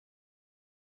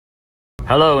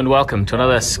Hello and welcome to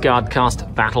another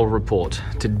SkaredCast battle report.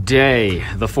 Today,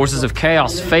 the forces of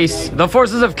chaos face the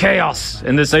forces of chaos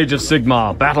in this Age of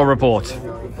Sigmar battle report.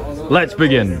 Let's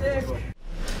begin.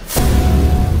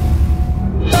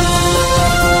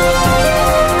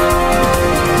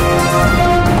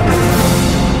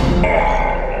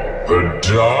 The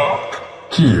Dark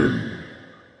King.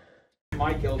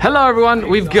 Hello everyone,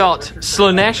 we've got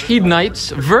Slaanesh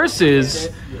Hedonites versus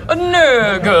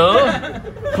Nurgle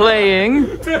playing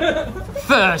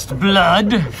First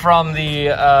Blood from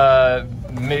the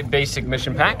basic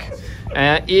mission pack.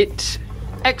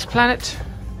 X-Planet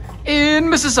in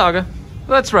Mississauga.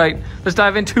 That's right, let's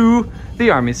dive into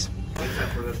the armies.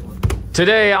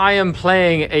 Today I am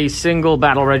playing a single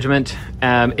battle regiment.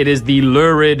 It is the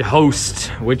Lurid Host,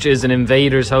 which is an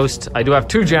invader's host. I do have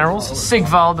two generals,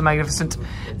 Sigvald the Magnificent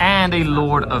and a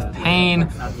Lord of Pain.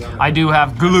 I do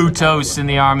have Glutos in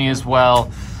the army as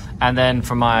well. And then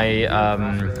for my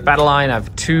battle line, I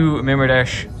have two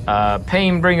Mirmordesh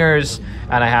Pain Bringers,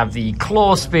 and I have the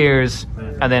Claw Spears.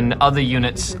 And then other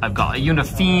units, I've got a unit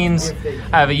of Fiends,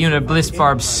 I have a unit of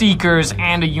Blissbarb Seekers,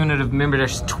 and a unit of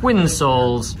Mirmordesh Twin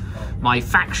Souls. My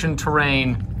faction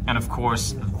terrain, and of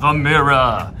course, the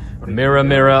mirror. Mirror,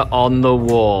 mirror on the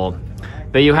wall.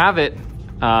 There you have it.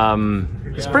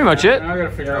 That's pretty much it. I gotta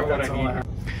figure out what I need.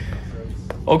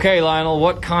 Okay, Lionel,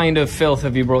 what kind of filth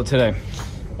have you brought today?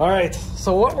 All right,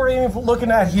 so what we're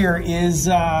looking at here is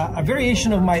a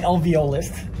variation of my LVO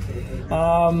list.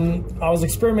 I was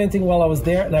experimenting while I was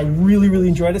there, and I really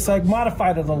enjoyed it, so I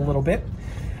modified it a little bit.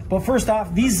 But first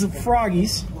off, these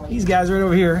froggies, these guys right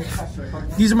over here,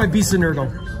 these are my Beasts of Nurgle.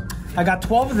 I got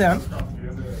 12 of them.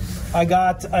 I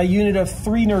got a unit of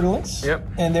 3 Nurglings. Yep.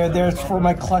 And they're there for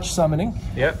my clutch summoning.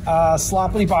 Yep.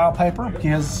 Sloppily Bile Piper,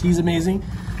 because he's amazing.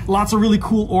 Lots of really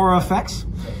cool aura effects.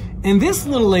 And this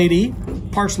little lady,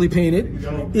 partially painted,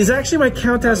 is actually my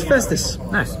Countess Festus.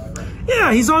 Nice.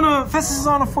 Yeah, Festus is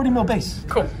on a 40 mil base.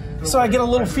 Cool. So I get a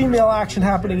little female action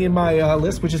happening in my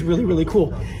list, which is really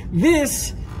cool.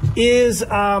 This is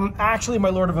actually my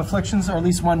Lord of Afflictions, or at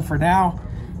least one for now.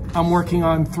 I'm working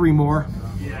on 3 more.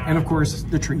 And of course,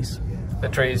 the trees. The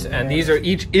trees, and these are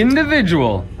each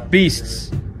individual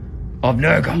beasts of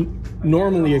Nurgle.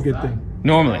 Normally a good thing.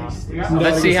 Normally.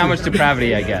 Let's see how much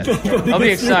depravity I get. That'll be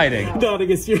exciting. Not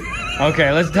against you.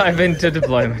 Okay, let's dive into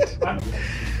deployment.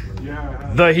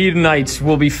 The Hedonites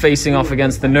will be facing off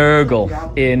against the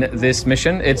Nurgle in this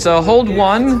mission. It's a hold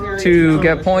 1 to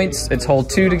get points, it's hold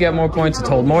 2 to get more points, it's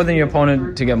hold more than your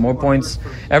opponent to get more points.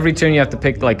 Every turn you have to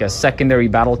pick like a secondary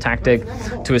battle tactic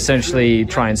to essentially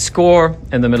try and score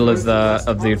in the middle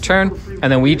of your turn. And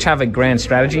then we each have a grand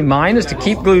strategy. Mine is to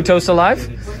keep Glutos alive,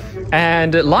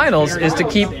 and Lionel's is to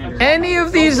keep any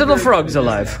of these little frogs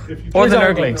alive. Or the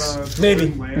Nurglings.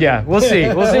 Maybe. Yeah, we'll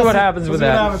see. We'll see what happens with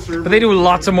that. But they do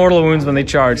lots of mortal wounds when they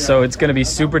charge, so it's going to be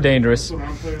super dangerous.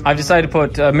 I've decided to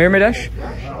put Mirmordesh,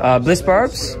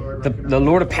 Blissbarbs, the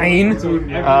Lord of Pain,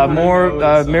 more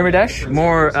Mirmordesh,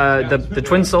 more the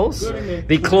Twin Souls,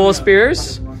 the Claw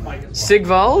Spears,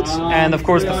 Sigvald, and of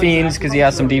course the Fiends, because he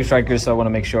has some Deep Strikers, so I want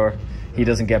to make sure he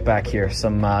doesn't get back here.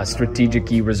 Some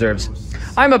strategic-y reserves.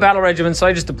 I'm a battle regiment, so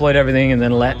I just deployed everything and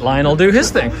then let Lionel do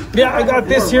his thing. Yeah, I got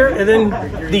this here, and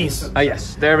then these.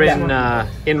 Yes, they're in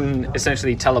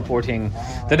essentially teleporting.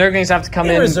 The Nurglings have to come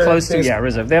in reserve, close to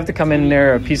reserve. They have to come in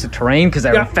near a piece of terrain because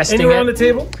they're infesting anywhere it. On the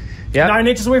table. Yeah, 9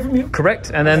 inches away from you.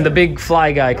 Correct, and then the big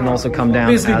fly guy can also come down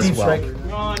as well.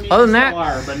 Other than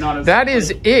that, that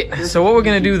is it. So what we're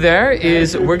going to do there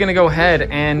is we're going to go ahead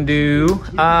and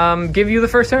give you the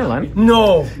first turn, Len.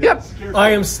 No. Yep.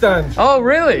 I am stunned. Oh,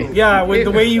 really? Yeah, with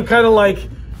the way you kind of like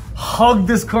hugged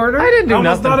this corner. I didn't do nothing.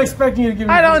 I was not expecting you to give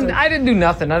me I didn't do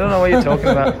nothing. I don't know what you're talking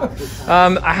about.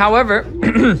 However,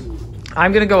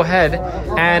 I'm going to go ahead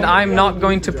and I'm not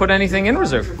going to put anything in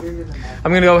reserve. I'm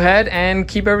going to go ahead and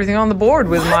keep everything on the board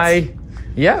with my...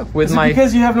 Yeah, with my...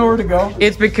 because you have nowhere to go?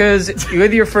 It's because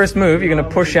with your first move, you're going to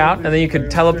push out, and then you could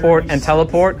teleport and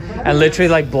literally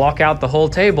like block out the whole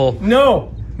table.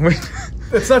 No!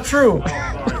 It's not true.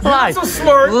 Lies. You're so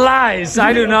smart. Lies.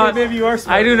 I do not. Maybe you are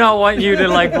smart. I do not want you to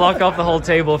like block off the whole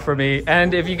table for me.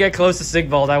 And if you get close to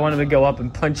Sigvald, I want him to go up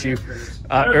and punch you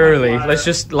early. Let's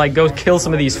just like go kill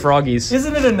some of these froggies.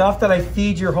 Isn't it enough that I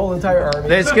feed your whole entire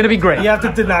army? It's gonna be great. You have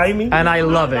to deny me, and I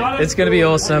love it. It's gonna be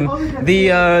awesome.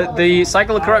 The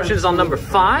cycle of corruption is on number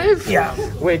 5. Yeah.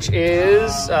 Which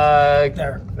is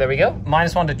there we go.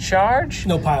 -1 to charge.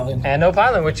 No piling. And no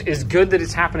piling, which is good that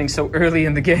it's happening so early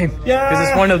in the game. Yeah. Because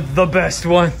it's one of the best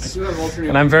ones.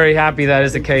 And I'm very happy that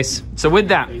is the case. So with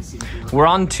that, we're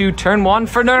on to turn 1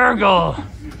 for Nurgle.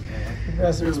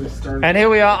 And here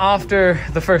we are after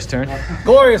the first turn.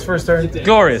 Glorious first turn.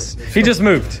 Glorious. He just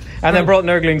moved and then brought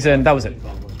Nurglings in. That was it.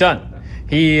 Done.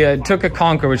 He took a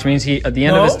conquer, which means he, at the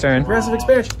end of his turn... Aggressive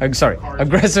expansion. Sorry.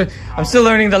 Aggressive. I'm still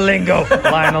learning the lingo,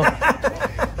 Lionel.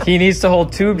 He needs to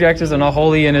hold 2 objectives and not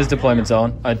wholly in his deployment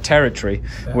zone. A territory,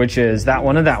 which is that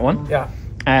one and that one. Yeah.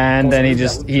 And then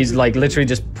he's like literally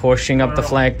just pushing up the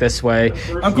flank this way.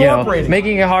 I'm cooperating.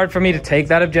 Making it hard for me to take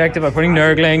that objective by putting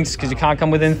Nurglings, because you can't come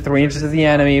within 3 inches of the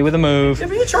enemy with a move. Yeah,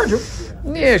 but you charge him.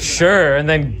 Yeah, sure. And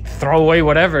then throw away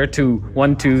whatever to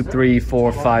 1, 2, 3,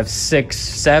 4, 5, 6,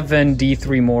 7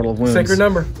 D3 mortal wounds. Sacred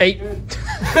number. 8.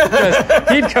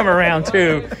 He'd come around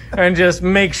too and just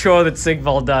make sure that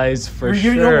Sigvald dies for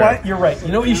sure. You know what? You're right.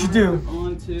 You know what you should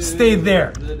do? Stay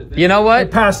there. You know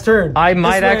what? Past turn. I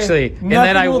might actually, and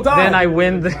then I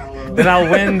win then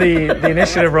I'll win the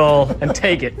initiative roll and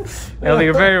take it. It'll be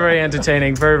very, very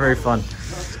entertaining, very, very fun.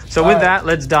 So with that,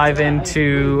 let's dive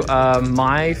into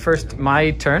my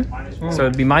turn. So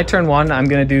it'd be my turn 1. I'm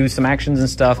going to do some actions and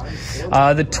stuff.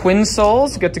 The Twin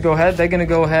Souls get to go ahead. They're going to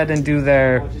go ahead and do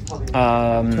their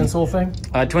Twin Soul thing.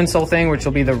 Twin Soul thing, which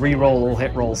will be the reroll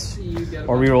hit rolls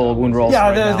or reroll wound rolls.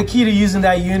 Yeah, the key to using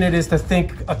that unit is to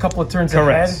think a couple of turns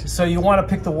ahead. So you want to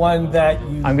pick the one that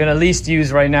you... I'm going to least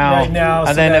use right now. And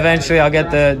so then eventually I'll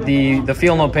get the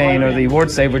Feel No Pain or the Ward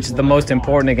Save, which is the most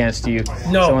important against you.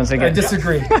 No, so once I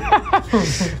disagree.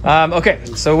 Okay,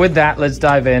 so with that, let's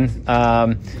dive in.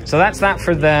 So that's that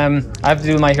for them. I have to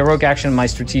do my heroic action, my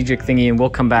strategic thingy, and we'll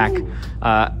come back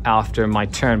after my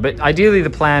turn. But ideally,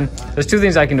 the plan, there's 2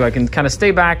 things I can do. I can kind of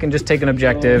stay back and just take an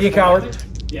objective. Be a coward.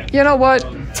 You know what?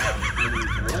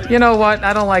 You know what?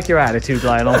 I don't like your attitude,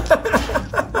 Lionel.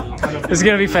 This is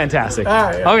gonna be fantastic.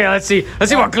 Okay, let's see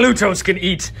what Glutos can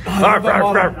eat. Love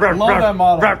that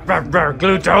model.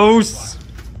 Glutos.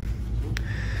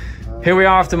 Here we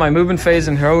are after my movement phase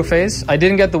and heroic phase. I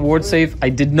didn't get the ward save. I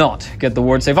did not get the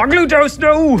ward save. Oh, Glutos,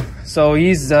 no! So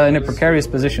he's in a precarious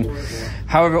position.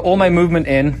 However, all my movement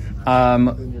in,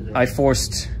 I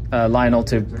forced Lionel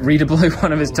to redeploy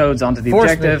one of his toads onto the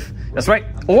objective. That's right.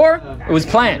 Or it was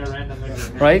planned,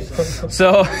 right?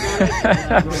 So,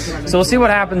 so we'll see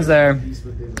what happens there.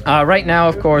 Right now,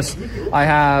 of course, I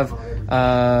have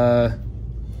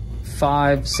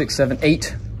 5, 6, 7,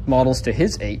 8 models to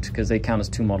his 8, because they count as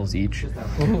 2 models each,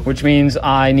 which means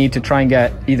I need to try and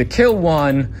get either kill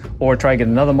 1 or try and get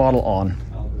another model on,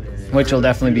 which will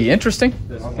definitely be interesting,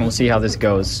 and we'll see how this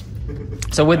goes.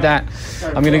 So with that,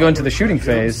 I'm going to go into the shooting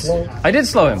phase. I did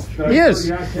slow him. He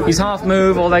is. He's half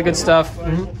move, all that good stuff,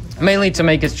 mainly to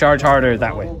make his charge harder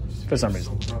that way, for some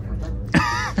reason.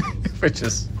 Which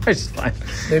is fine.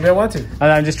 Maybe I want to. And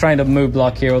I'm just trying to move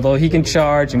block here, although he can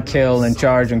charge and kill and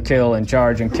charge and kill and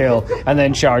charge and kill and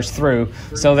then charge through.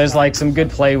 So there's like some good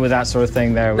play with that sort of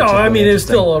thing there. No, I mean, it's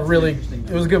still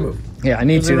it was a good move. Yeah, I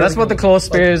need to. That's what the close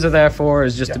spears are there for,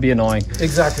 is just to be annoying.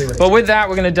 Exactly right. But with that,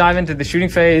 we're going to dive into the shooting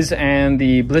phase, and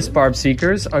the Bliss Barb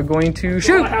Seekers are going to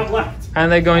shoot.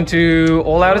 And they're going to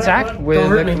all-out attack with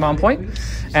the command point.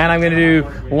 And I'm going to do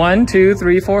 1, 2,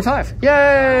 3, 4, 5.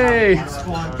 Yay!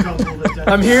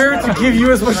 I'm here to give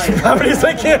you as much gravity as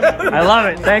I can. I love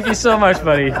it. Thank you so much,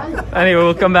 buddy. Anyway,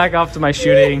 we'll come back after my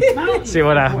shooting, see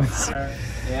what happens.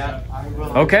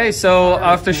 Okay, so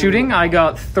after shooting, I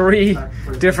got 3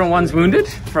 different ones wounded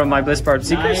from my Bliss Barb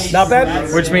Seekers. Not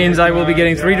bad. Which means I will be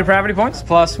getting 3 depravity points,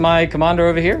 plus my commander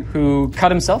over here, who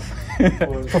cut himself to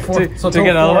get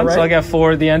another one. Right? So I got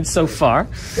 4 at the end so far.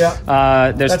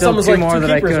 Yeah. There's still 2 more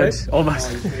that I could. Right?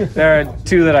 Almost. There are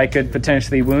 2 that I could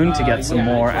potentially wound to get some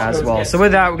more as well. So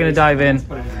with that, we're going to dive in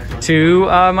to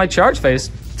my charge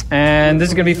phase. And this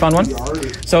is going to be a fun one.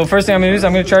 So first thing I'm going to do is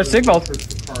I'm going to charge Sigvald.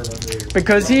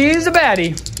 Because he's a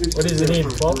baddie. What does he need?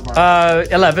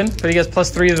 12? 11, but he gets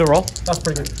 +3 to the roll. That's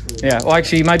pretty good. Yeah, well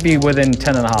actually he might be within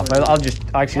 10.5. I'll just,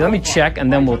 actually let me check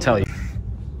and then we'll tell you.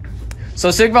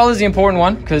 So Sigvald is the important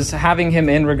one, because having him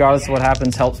in regardless of what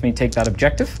happens helps me take that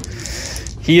objective.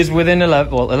 He is within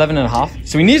 11, well 11.5.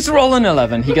 So he needs to roll an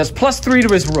 11. He gets +3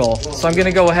 to his roll. So I'm going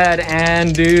to go ahead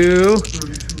and do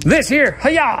this here.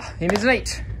 Hiya! He needs an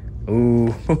 8.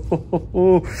 Ooh.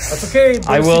 That's okay.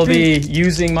 I will be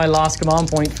using my last command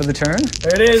point for the turn.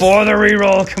 There it is. For the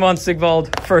reroll. Come on,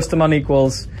 Sigvald. First among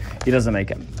equals. He doesn't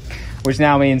make it. Which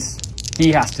now means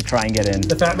he has to try and get in.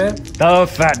 The fat man? The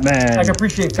fat man. I can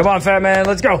appreciate that. Come on, fat man.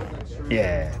 Let's go.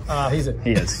 Yeah. He's in.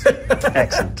 He is.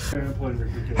 Excellent.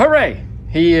 Hooray.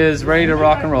 He is ready to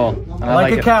rock and roll. And I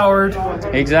like a coward.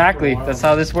 Exactly. That's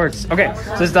how this works. Okay,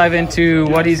 so let's dive into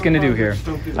what he's going to do here.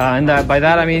 And by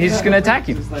that, I mean he's just going to attack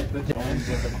you.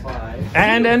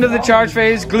 And end of the charge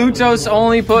phase. Glutos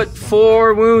only put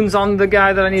 4 wounds on the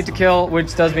guy that I need to kill,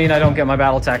 which does mean I don't get my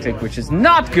battle tactic, which is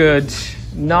not good.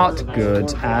 Not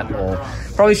good at all.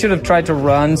 Probably should have tried to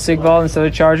run Sigval instead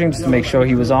of charging just to make sure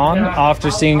he was on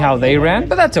after seeing how they ran,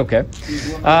 but that's okay.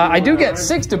 I do get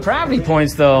 6 depravity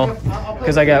points though,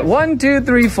 because I got 1, 2,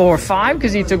 3, 4, 5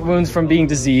 because he took wounds from being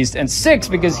diseased, and 6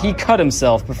 because he cut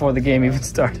himself before the game even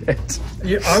started.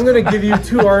 I'm going to give you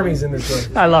 2 armies in this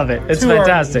game. I love it. It's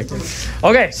fantastic.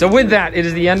 Okay, so with that, it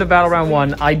is the end of battle round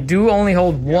 1. I do only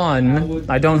hold 1.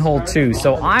 I don't hold 2,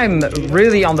 so I'm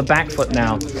really on the back foot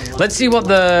now. Let's see what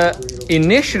the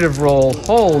initiative roll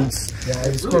holds. Yeah,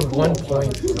 you scored 1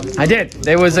 point. I did.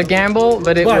 There was a gamble,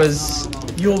 but it was...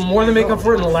 You'll more than make up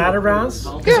for it in the latter rounds.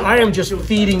 Yeah. I am just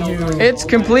feeding you. It's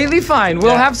completely fine.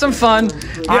 We'll have some fun.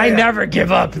 I never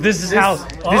give up. This is how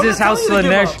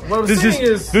Slaanesh.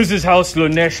 This is how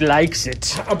Slaanesh likes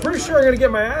it. I'm pretty sure I'm gonna get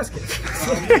my ass kicked.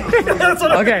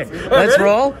 Okay, let's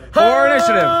roll for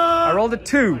initiative. I rolled a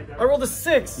 2. I rolled a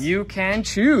 6. You can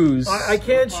choose. I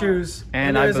can choose.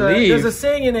 And I believe there's a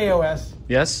saying in AOS.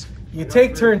 Yes. You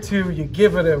take turn 2, you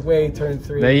give it away turn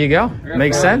 3. There you go.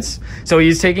 Makes sense. So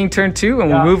he's taking turn 2, and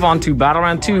we'll move on to battle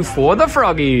round 2 for the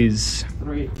Froggies.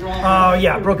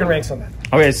 Yeah, broken ranks on that.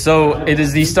 Okay, so it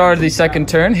is the start of the second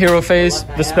turn. Hero phase.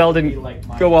 The spell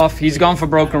didn't go off. He's gone for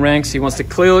broken ranks. He wants to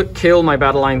kill my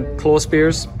battle line claw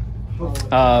spears.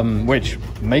 Which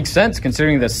makes sense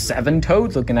considering the 7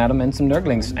 toads looking at him and some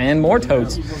Nurglings and more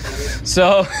toads.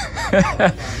 So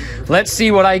let's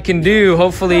see what I can do.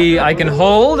 Hopefully I can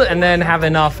hold and then have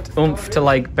enough oomph to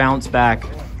like bounce back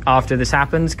after this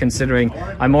happens, considering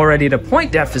I'm already at a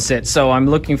point deficit. So I'm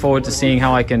looking forward to seeing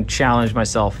how I can challenge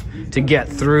myself to get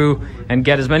through and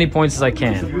get as many points as I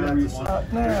can.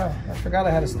 No, I forgot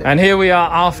I had a stick. And here we are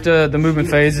after the movement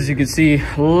phase. As you can see,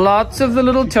 lots of the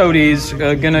little toadies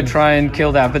are gonna try and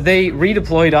kill that, but they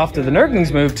redeployed after the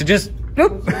Nurglings move to just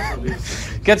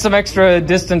get some extra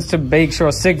distance to make sure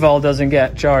Sigval doesn't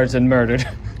get charged and murdered.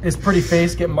 His pretty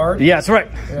face get marred? Yes, right.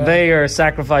 Yeah. They are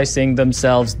sacrificing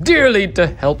themselves dearly to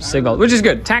help Sigval, which is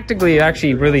good. Tactically, it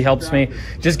actually really helps me.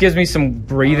 Just gives me some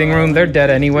breathing room. They're dead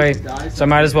anyway, so I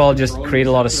might as well just create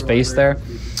a lot of space there.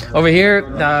 Over here,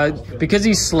 because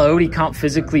he's slowed, he can't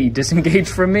physically disengage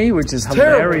from me, which is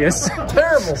hilarious.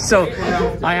 Terrible. So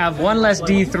I have 1 less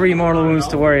D3 mortal wounds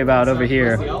to worry about over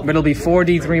here. But it'll be 4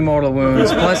 D3 mortal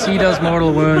wounds. Plus he does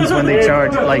mortal wounds when they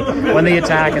charge, like when they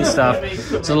attack and stuff.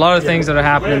 So a lot of things that are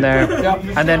happening there.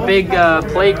 And then big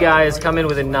plague guy has come in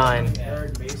with a 9.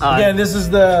 Again, this is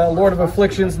the Lord of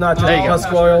Afflictions, not just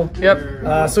Husk Oil.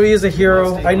 Yep. So he is a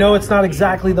hero. I know it's not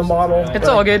exactly the model. It's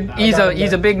all good. He's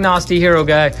a big nasty hero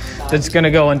guy that's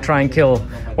gonna go and try and kill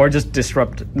or just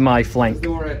disrupt my flank.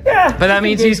 Yeah. But that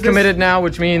means he's committed now,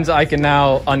 which means I can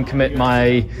now uncommit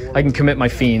I can commit my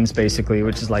fiends basically,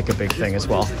 which is like a big thing as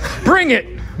well. Bring it!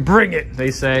 Bring it,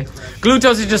 they say.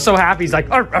 Glutos is just so happy. He's like,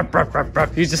 arf, arf, arf, arf,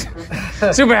 arf. He's just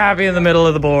super happy in the middle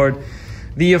of the board.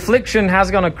 The affliction has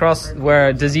gone across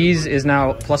where disease is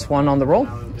now +1 on the roll,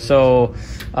 so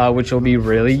which will be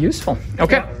really useful.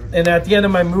 Okay. And at the end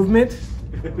of my movement,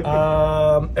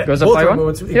 goes up by 1.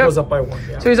 It goes up by 1.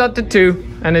 Yeah. So he's up to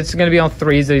 2, and it's going to be on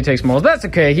 3s that he takes more. That's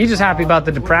okay. He's just happy about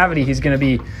the depravity. He's going to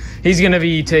be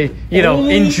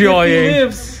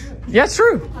enjoying. Yeah, it's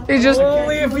true. He's just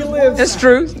only if he lives. It's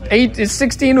true.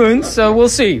 16 wounds, so we'll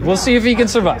see. We'll see if he can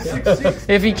survive.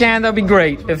 If he can, that'll be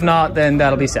great. If not, then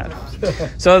that'll be sad.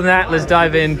 So other than that, let's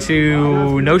dive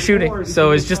into no shooting.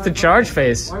 So it's just the charge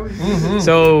phase.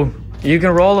 So you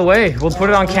can roll away. We'll put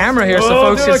it on camera here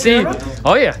so folks can see.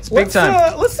 Oh yeah, it's big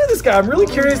time. Let's see this guy. I'm really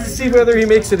curious to see whether he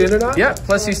makes it in or not. Yeah,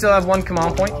 plus you still have 1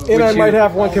 command point. And I might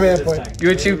have 1 command point.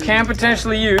 Which you can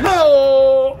potentially use.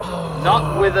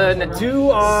 Not with a 7.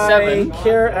 Do I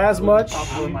care as much?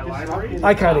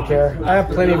 I kind of care. I have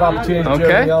plenty of opportunity to do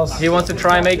everything else. He wants to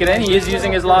try and make it in. He is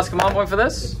using his last command point for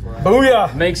this.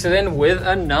 Booyah! Makes it in with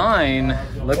a 9.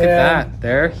 Look at that.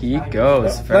 There he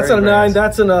goes. That's a 9.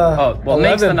 That's an 11.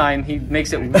 Makes the 9. He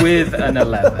makes it with an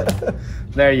 11.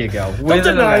 There you go. With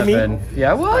an 11.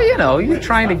 Yeah, well, you're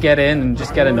trying to get in and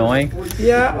just get annoying.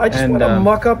 Yeah, I just want to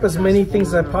muck up as many things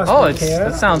as I possibly can.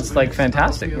 That sounds like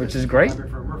fantastic, which is great.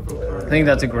 I think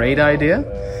that's a great idea.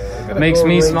 Makes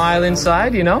me smile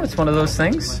inside, it's one of those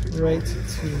things. Right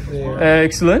to there.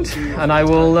 Excellent. And I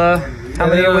will, how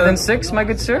many are within 6, my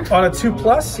good sir? On a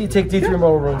 2+, you take D3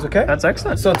 mortal wounds, okay? That's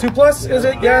excellent. So 2+, is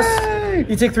it? Yes. Yay!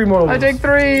 You take 3 mortal wounds. I take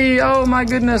 3. Oh my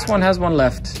goodness, 1 has 1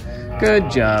 left.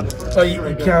 Good job. Oh,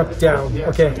 you count down.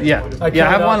 Okay. Yeah. I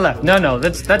have 1 left. No,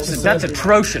 that's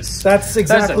atrocious. That's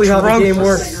exactly how the game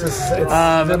works.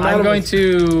 I'm going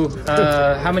to.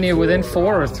 How many are within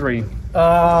 4 or 3?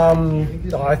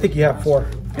 No, I think you have 4.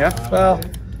 Yeah? Well,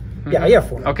 yeah, you have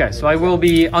 4. Okay, so I will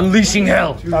be unleashing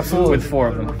hell. Absolutely. With 4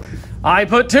 of them. I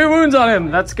put 2 wounds on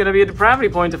him. That's going to be a depravity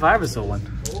point if I ever saw one.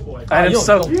 I'm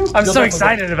so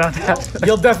excited about that.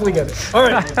 You'll definitely get it. All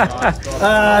right.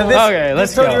 Okay,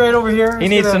 let's go. Right over here. He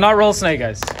needs to not roll snake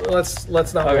eyes. Let's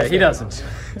not. Okay, he doesn't.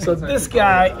 So this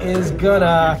guy is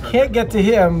can't get to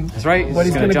him. That's right. But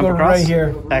he's gonna jump go across. right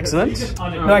here. Excellent.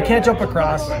 No, I can't jump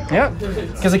across. Yep.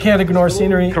 Because I can't ignore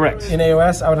scenery. Correct. In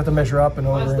AOS, I would have to measure up and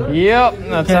over. Yep,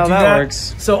 that's how that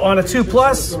works. So on a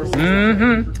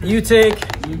 2+, you take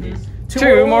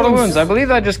 2 mortal wounds. I believe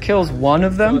that just kills 1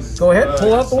 of them. Go ahead,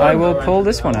 pull up one. I will pull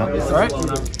this one out. All right.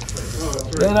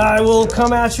 Then I will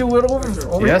come at you with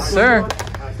over. Yes, sir.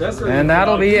 And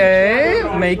that'll be a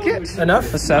make it.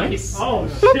 Enough. A 7. And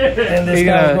He's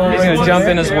gonna jump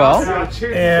in as well.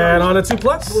 And on a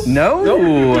 2+. No.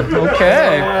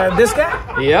 Okay. And this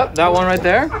guy. Yep, that one right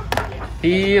there.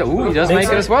 He does make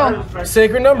it as well.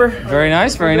 Sacred number. Very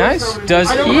nice, very nice. Does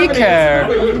he care?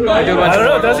 I don't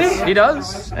know, does he? He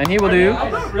does, and he will do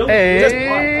a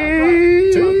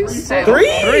 3. 3.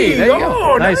 There you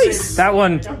go. Nice. That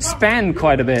one spanned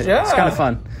quite a bit. Yeah. It's kind of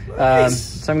fun.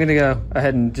 So I'm gonna go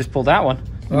ahead and just pull that one.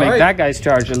 Make that guy's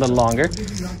charge a little longer.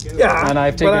 Yeah. And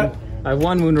I've taken. I have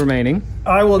 1 wound remaining.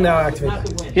 I will now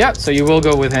activate. Yeah, so you will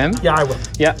go with him. Yeah, I will.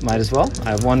 Yeah, might as well. I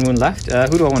have 1 wound left.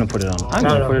 Who do I want to put it on? I'm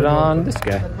going to put it on this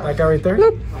guy. That guy right there?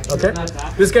 Bloop. Okay.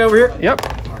 This guy over here? Yep.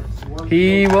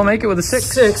 He will make it with a 6.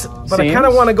 6, but I kind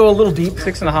of want to go a little deep.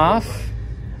 6.5.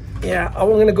 Yeah, I'm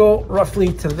going to go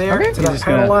roughly to there, to that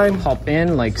panel line. Hop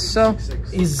in like so.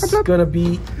 He's going to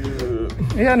be...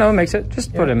 Yeah, no, it makes it.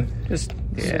 Just put him. Just,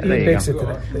 yeah, there you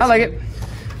go. I like it.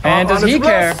 And does he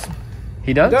care?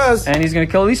 He does. He does. And he's going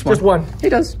to kill at least 1. Just 1. He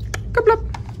does. Kablop.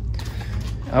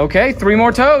 Okay, 3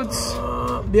 more toads.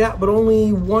 Yeah, but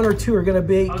only 1 or 2 are going to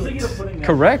be...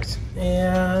 Correct.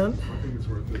 And...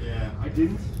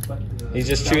 He's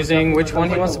just choosing which one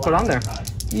he wants to put on there.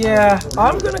 Yeah,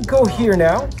 I'm going to go here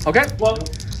now. Okay.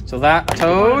 So that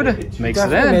toad makes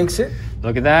it in. Makes it.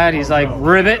 Look at that. He's like,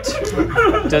 ribbit.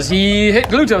 Does he hit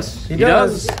Glutos? He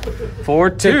does. For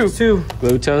 2. 2.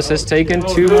 Glutos has taken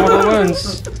 2 mortal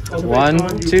wounds.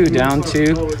 1, 2, down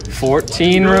to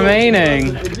 14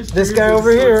 remaining. This guy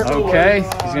over here. Okay.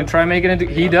 He's going to try and make it into...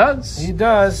 He does. He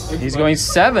does. He's going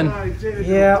 7.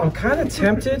 Yeah, I'm kind of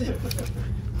tempted.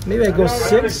 Maybe I go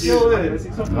 6.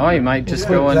 Oh, you might just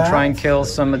go and try and kill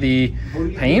some of the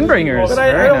pain bringers. But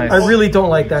Very nice. I really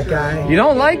don't like that guy. You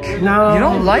don't like? No. You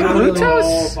don't like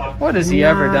Glutos? What has he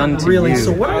ever done to you?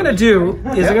 So what I'm going to do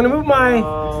is I'm going to move my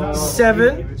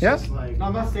 7. Yep.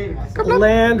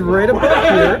 Land right above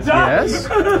here. Yes.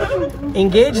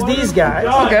 Engage these guys.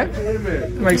 Okay.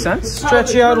 Makes sense.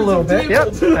 Stretch you out a little bit.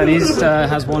 Yep. And he's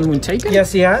has 1 wound taken.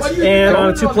 Yes, he has. And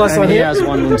on a 2+ on he here. has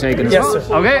 1 wound taken as well. Yes,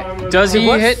 sir. Okay. Does he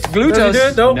hit Glutos? Does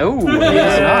he do it? No. He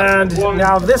does not. And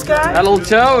now this guy. That little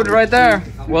toad right there.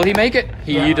 Will he make it?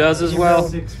 He does as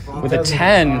well. With a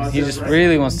 10, he just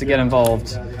really wants to get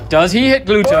involved. Does he hit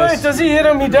Glutos? Right, does he hit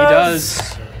him? He does. He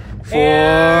does.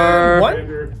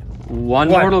 For 1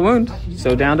 mortal wound.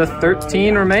 So down to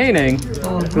 13 remaining.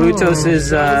 Glutos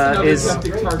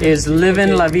is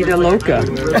living la vida loca.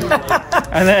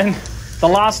 And then the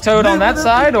last toad on that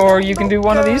side, or you can do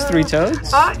one of these 3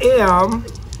 toads. I am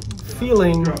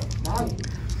feeling...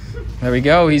 There we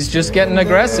go. He's just getting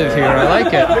aggressive here. I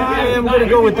like it. I am going to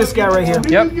go with this guy right here.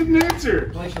 Yep.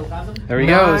 There he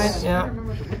goes. Yeah.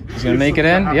 He's going to make it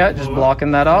in. Yeah, just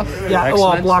blocking that off. Yeah, excellent. well,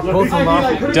 I'll block both of them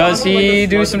off. Does he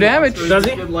do some damage? Does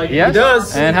he? Yes. He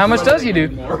does. And how much does he do?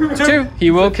 2.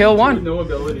 He will kill 1.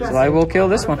 So I will kill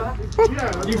this one.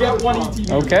 You get 1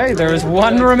 ETB. Okay, there is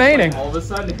 1 remaining. All of a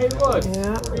sudden, hey look.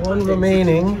 Yeah, 1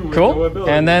 remaining. Cool.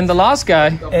 And then the last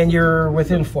guy. And you're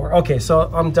within 4. Okay, so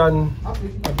I'm done.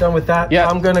 I'm done with that. Yeah.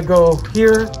 I'm gonna go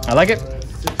here. I like it.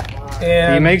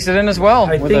 And he makes it in as well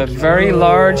with a very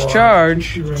large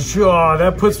charge. Sure,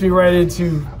 that puts me right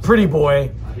into Pretty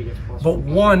Boy. But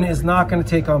 1 is not going to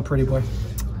take on Pretty Boy.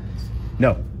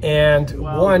 No. And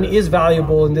 1 is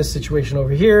valuable in this situation over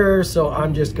here, so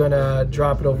I'm just going to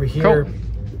drop it over here. Cool.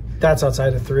 That's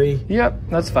outside of 3. Yep,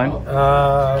 that's fine.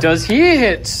 Does he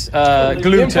hit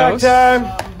Glutos? Impact time.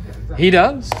 He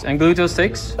does, and Glutos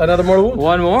takes another mortal wound.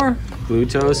 1 more.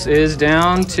 Glutos is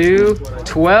down to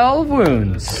 12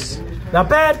 wounds. Not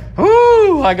bad.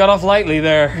 Ooh, I got off lightly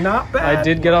there. Not bad. I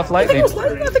did get off lightly. I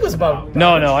think it was about...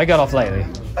 No, I got off lightly.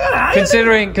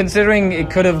 Considering it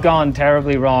could have gone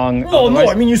terribly wrong. Oh, no,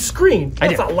 I mean, you screened.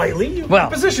 That's not lightly. You well,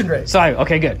 positioned right. Sorry,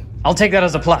 okay, good. I'll take that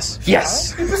as a plus.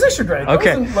 Yes. You positioned right.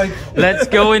 Okay, let's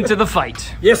go into the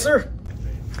fight. Yes, sir.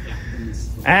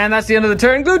 And that's the end of the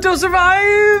turn. Gluto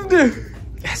survived!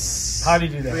 Yes! How do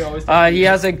you do that? He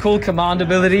has a cool command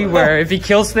ability where if he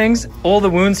kills things, all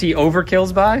the wounds he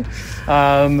overkills by,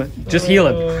 just heal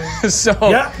him. So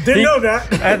Yeah, didn't know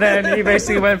that. And then he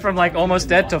basically went from like almost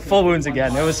dead to full wounds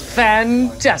again. It was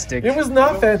fantastic. It was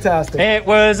not fantastic. It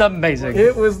was amazing.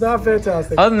 It was not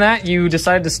fantastic. Other than that, you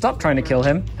decided to stop trying to kill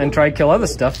him and try to kill other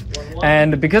stuff.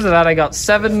 And because of that, I got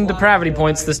 7 depravity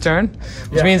points this turn,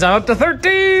 which means I'm up to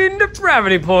 13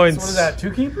 depravity points. What is that, 2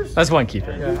 keepers? That's 1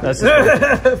 keeper. That's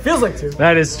just 1. Feels like 2.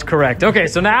 That is correct. Okay,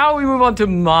 so now we move on to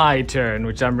my turn,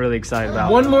 which I'm really excited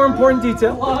about. One more important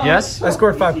detail. Yes? I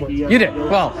scored 5 points. You did.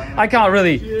 Well, I can't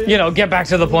really, get back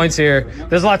to the points here.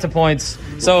 There's lots of points.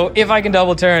 So if I can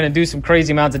double turn and do some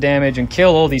crazy amounts of damage and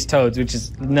kill all these toads, which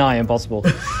is nigh impossible,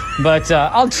 but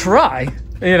I'll try.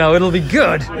 It'll be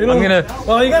good.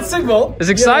 Well, you got Sigmar. It's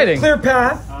exciting. Clear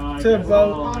path to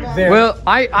about there. Well,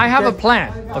 I have a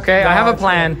plan, okay? I have a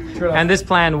plan, and this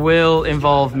plan will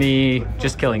involve me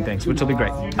just killing things, which will be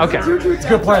great. Okay. It's a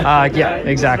good plan. Yeah,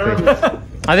 exactly.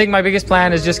 I think my biggest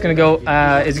plan is just going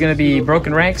to be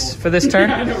broken ranks for this turn.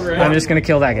 I'm just going to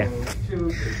kill that guy.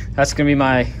 That's going to be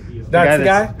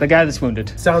the guy that's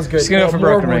wounded. Sounds good. Just going to go for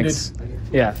broken ranks.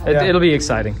 Yeah, it'll be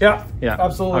exciting. Yeah, yeah,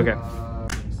 absolutely. Okay.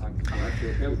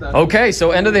 Okay,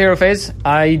 so end of the hero phase.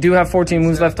 I do have 14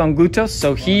 wounds left on Glutos,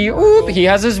 so he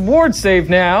has his ward save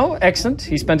now. Excellent.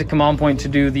 He spent a command point to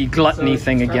do the gluttony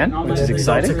thing again, which is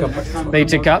exciting. They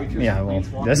tick up. Yeah, well,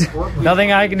 there's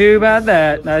nothing I can do about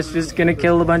that. That's just gonna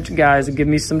kill a bunch of guys and give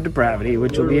me some depravity,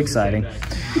 which will be exciting.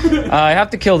 I have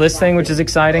to kill this thing, which is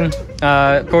exciting.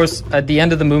 Of course, at the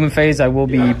end of the movement phase, I will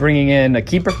be bringing in a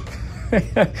keeper.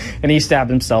 And he stabbed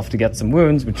himself to get some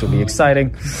wounds, which will be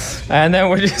exciting. And then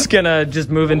we're just gonna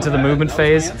move into the movement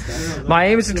phase. My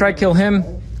aim is to try to kill him.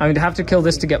 I'm going to have to kill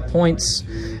this to get points,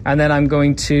 and then I'm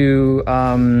going to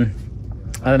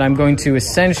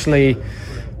essentially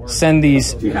send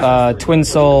these twin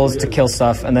souls to kill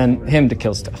stuff, and then him to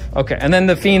kill stuff. Okay, and then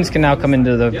the fiends can now come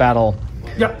into the battle.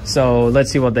 Yep. So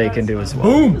let's see what they can do as well.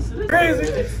 Boom!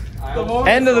 Crazy!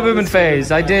 End of the movement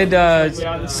phase. I did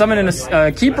summon in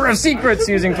a Keeper of Secrets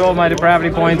using 12 of my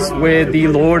depravity points with the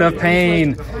Lord of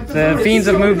Pain. The fiends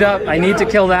have moved up. I need to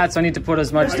kill that, so I need to put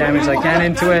as much damage as I can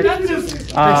into it.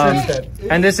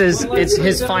 And it's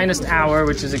his finest hour,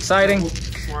 which is exciting.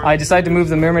 I decided to move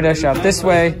the Mirmadesh out this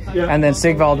way, and then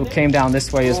Sigvald came down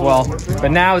this way as well.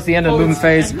 But now it's the end of the movement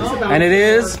phase, and it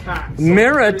is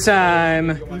mirror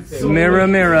time. Mirror,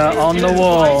 mirror on the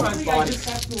wall.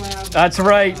 That's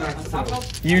right.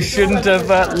 You shouldn't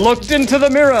have looked into the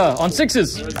mirror on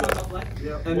 6s.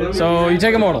 So you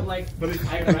take a mortal. I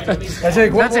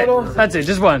take one mortal? That's it.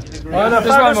 Just one. Just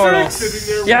one mortal.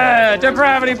 Yeah,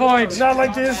 depravity point. Not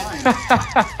like this.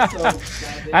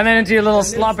 And then into your little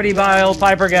sloppity bile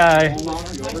Piper guy.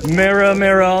 Mirror,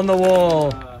 mirror on the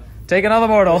wall. Take another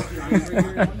mortal.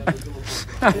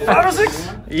 5 or 6?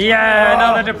 Yeah,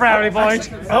 another depravity point.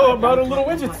 How about a little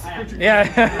widget? Yeah.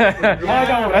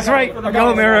 That's right.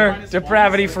 Go mirror.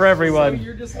 Depravity for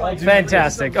everyone.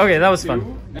 Fantastic. Okay, that was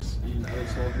fun.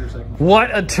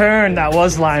 What a turn that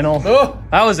was, Lionel.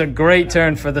 That was a great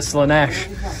turn for the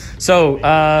Slaanesh. So,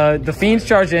 the fiends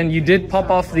charge in. You did pop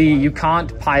off the you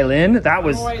can't pile in. That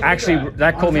was actually,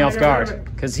 that caught me off guard.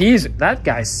 Because that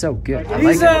guy's so good.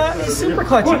 He's super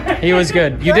clutchy. He was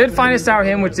good. You did find a sour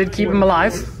him, which did keep him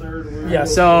alive.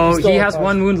 Yes. So he has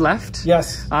 1 wound left.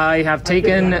 Yes. I have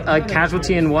taken a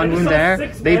casualty and 1 wound there.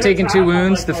 They've taken 2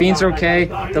 wounds. The fiends are okay.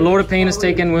 The Lord of Pain has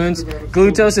taken wounds.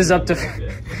 Glutos is up to...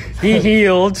 He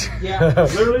healed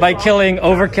by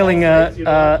overkilling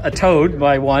a toad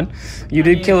by 1. You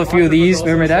did kill a few of these,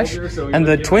 Mirmadesh, and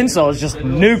the twin souls just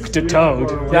nuked a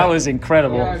toad. That was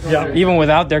incredible. Yeah. Even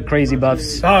without their crazy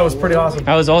buffs. Oh, it was pretty awesome.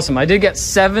 That was awesome. I did get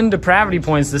 7 depravity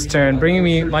points this turn,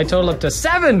 bringing my total up to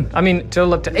 7. I mean,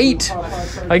 total up to 8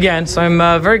 again. So I'm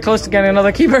very close to getting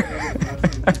another keeper,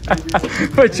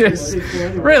 which is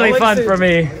really fun for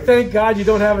me. Thank God you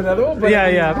don't have another one. But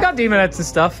Yeah. I've got demonettes and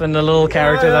stuff, and a little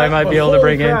character that I might be able to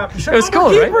bring in. It was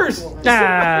cool, right?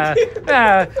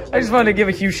 I just wanted to give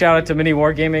a huge shout out to Mini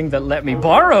Wargaming that let me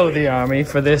borrow the army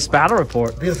for this battle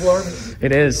report. Beautiful army.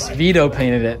 It is. Vito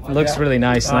painted it. It looks really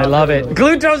nice, and I love it.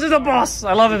 Glutos is a boss.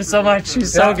 I love him so much.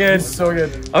 He's so good. He's so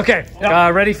good. Okay,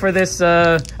 ready for this.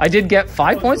 I did get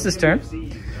 5 points this turn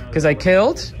because I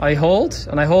killed, I hold,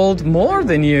 and I hold more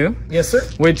than you. Yes, sir.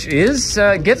 Which is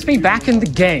gets me back in the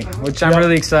game, which I'm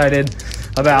really excited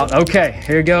about. Okay,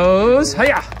 here goes.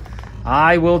 Hiya!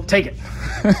 I will take it.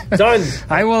 Done.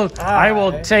 I will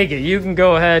take it. You can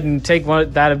go ahead and take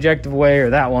that objective away,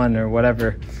 or that one, or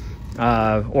whatever,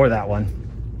 or that one.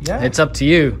 Yeah. It's up to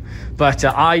you. But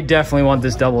I definitely want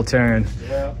this double turn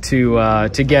to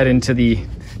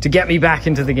get me back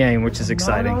into the game, which is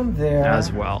exciting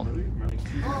as well.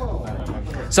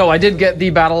 So I did get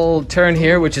the battle turn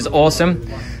here, which is awesome.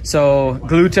 So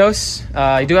Glutos,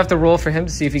 I do have to roll for him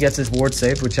to see if he gets his ward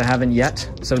save, which I haven't yet.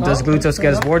 So does Glutos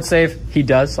get his ward save? He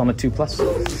does, so I'm a 2+.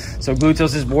 So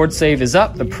Glutos' ward save is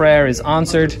up, the prayer is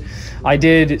answered. I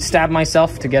did stab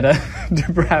myself to get a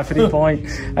depravity point,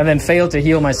 and then failed to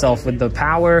heal myself with the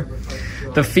power.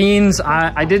 The Fiends,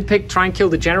 I did try and kill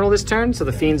the General this turn, so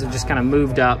the Fiends have just kind of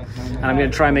moved up, and I'm going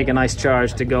to try and make a nice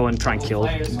charge to go and try and kill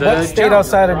the stayed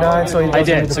outside of 9, so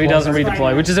he doesn't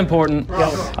redeploy, which is important.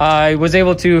 Yep. I was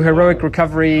able to heroic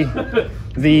recovery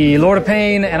the Lord of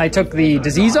Pain, and I took the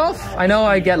disease off. I know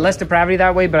I get less depravity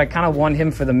that way, but I kind of won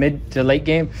him for the mid to late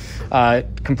game,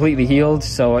 completely healed,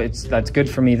 so that's good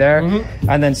for me there.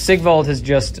 And then Sigvald has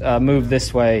just moved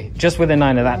this way, just within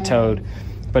 9 of that toad,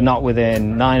 but not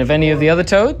within 9 of any of the other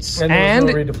toads.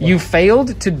 And you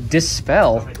failed to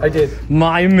dispel. I did.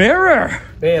 My mirror.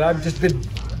 Man, I've just been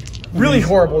really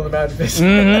horrible in the magic phase.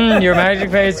 Your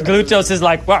magic phase. Glutos is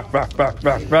like, rah, rah, rah,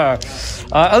 rah, rah.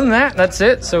 Other than that, that's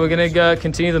it. So we're going to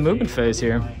continue the movement phase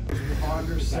here.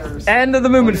 End of the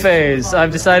movement phase.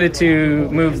 I've decided to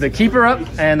move the Keeper up,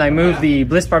 and I moved the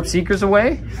Blissbarb Seekers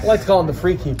away. I like to call him the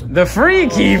Free Keeper. The Free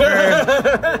Keeper!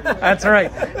 That's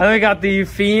right. And then we got the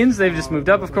Fiends. They've just moved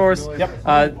up, of course. Yep.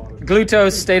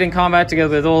 Glutos stayed in combat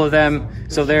together with all of them,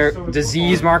 so their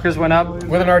disease markers went up.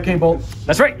 With an Arcane Bolt.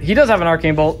 That's right. He does have an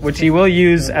Arcane Bolt, which he will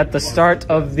use at the start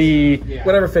of the...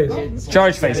 whatever phase.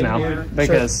 Charge phase now,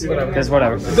 because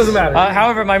whatever. It doesn't matter.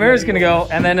 However, my mirror is going to go,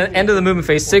 and then at the end of the movement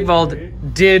phase, Sigvald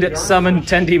did summon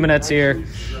 10 Demonettes here,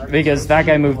 because that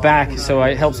guy moved back, so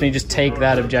it helps me just take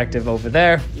that objective over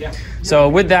there. So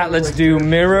with that, let's do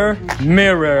mirror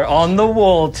on the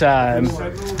wall time.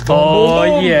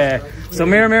 Oh yeah. So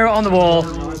mirror on the wall.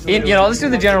 Let's do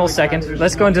the general second.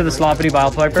 Let's go into the sloppity bile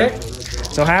piper.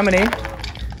 So how many?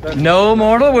 No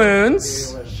mortal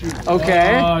wounds.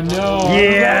 Okay. Oh no.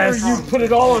 Yes. You put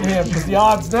it all on him, because the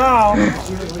odds now.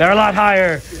 They're a lot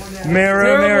higher.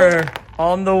 Mirror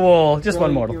on the wall. Just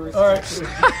one mortal. All right.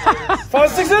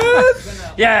 5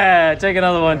 6. Yeah, take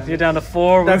another one. You're down to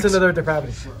 4 wounds. That's another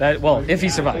depravity. Well, if he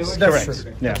survives. That's correct.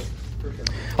 True. Yeah.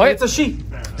 Okay. It's a she.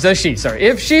 So sorry.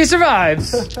 If she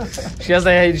survives, she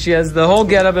has the whole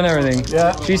getup and everything.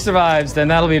 Yeah. She survives, then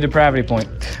that'll be a depravity point.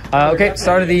 Okay,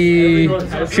 start of the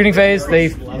shooting phase. They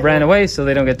ran away, so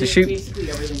they don't get to shoot.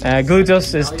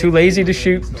 Glutos is too lazy to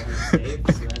shoot.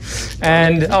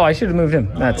 And I should have moved him.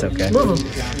 That's okay. Move him.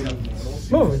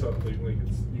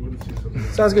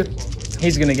 Sounds good.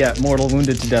 He's gonna get mortal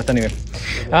wounded to death anyway.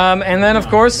 And then of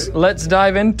course, let's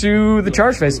dive into the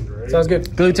charge phase. Sounds good.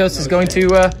 Glutos is going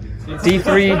to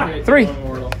D3 3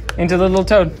 into the little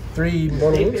toad. 3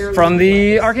 mortal wounds? From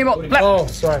the Arcane Bolt. Oh,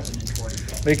 sorry.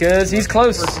 Because he's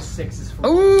close.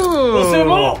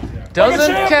 Ooh!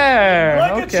 Doesn't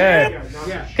care. Okay.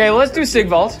 Okay, well, let's do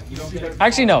Sigvald.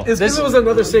 Actually, no. It's because it was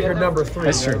another sacred number 3.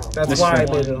 That's true. That's why I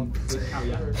made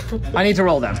it. I need to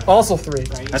roll them. Also 3.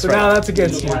 That's so right. now that's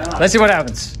against you. Let's see what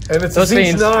happens. And it's Those a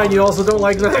Fiends. 9. You also don't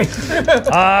like 9.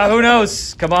 Who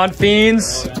knows? Come on,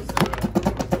 Fiends.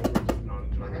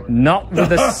 Not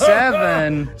with a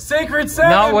 7. Sacred 7.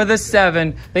 Not with a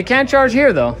 7. They can't charge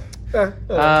here, though. That's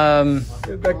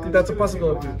a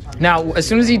possibility. Now, as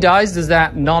soon as he dies, does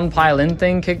that non-pile-in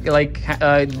thing kick,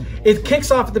 it kicks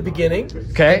off at the beginning.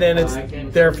 Okay. And then it's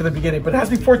there for the beginning. But it has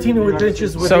to be 14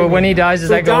 inches within. So when he dies, does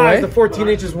that go away? The 14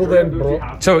 inches will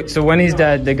then... So when he's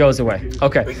dead, it goes away.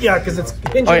 Okay. Yeah, because it's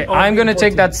hinging Okay, on I'm going to 14.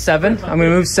 take that 7. I'm going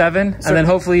to move 7. And then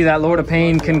hopefully that Lord of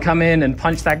Pain can come in and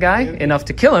punch that guy enough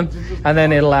to kill him. And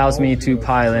then it allows me to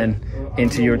pile in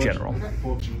into your general.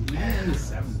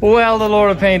 Well, the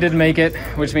Lord of Pain didn't make it,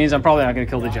 which means I'm probably not going to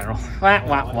kill the general.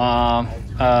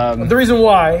 The reason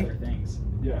why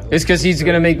is because he's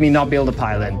going to make me not be able to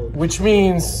pile in. Which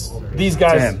means these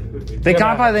guys... They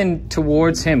can't pile in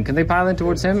towards him. Can they pile in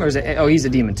towards him? Or is it... Oh, he's a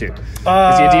demon too. Is he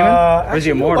a demon? Or is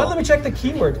he immortal? Let me check the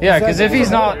keyword. Yeah, because if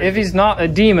he's not a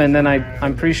demon, then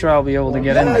I'm pretty sure I'll be able to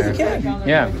get in there. You can.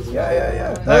 Yeah.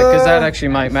 Yeah. Because that actually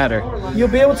might matter. You'll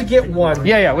be able to get 1.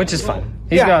 Yeah, which is fine.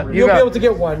 You'll be able to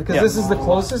get 1 because this is the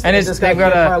closest. And this guy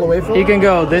can't pile away from he can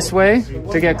go this way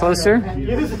to get closer.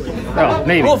 Oh,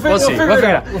 maybe. We'll see. We'll figure it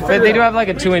out. But they do have like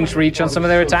a 2-inch reach on some of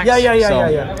their attacks.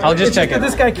 Yeah. I'll just check it.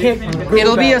 This guy can't.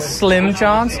 It'll be a slim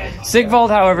chance.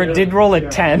 Sigvald, however, did roll a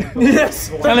 10. Yes.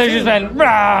 And they just went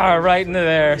rah, right into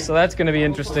there. So that's going to be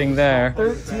interesting there.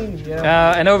 13,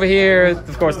 yeah. And over here,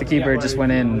 of course, the keeper just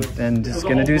went in and is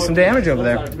going to do some damage over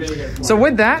there. So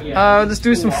with that, let's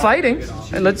do some fighting.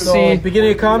 And let's see.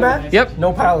 Beginning of combat? Yep.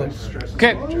 No pilot.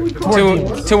 Okay.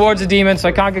 Towards the demon, so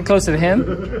I can't get closer to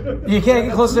him. You can't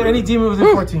get close to any demon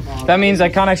within 14. That means I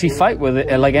can't actually fight with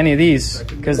it, like any of these,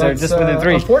 because they're just within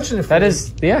 3. Unfortunate. That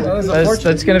is, yeah, unfortunate.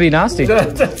 that's going to be nasty.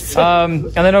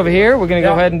 And then over here, we're going to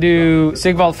go ahead and do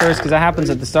Sigvald first, because that happens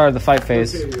at the start of the fight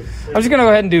phase. I'm just going to go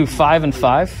ahead and do 5 and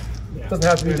 5. Doesn't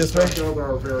have to be this way.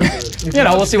 You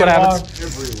know, we'll see what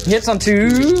happens. He hits on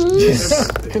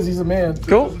 2s. Because he's a man.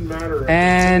 Cool.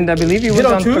 And I believe he wins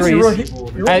on 2s,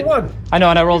 3s. you rolled 1. I know,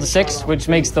 and I rolled a 6, which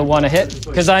makes the 1 a hit,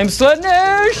 because I'm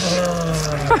Slaanesh!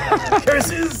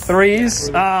 Curses.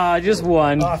 3s. Just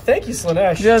 1. Thank you,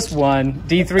 Slaanesh. Just 1.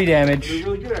 D3 damage.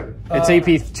 It's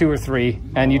AP 2 or 3,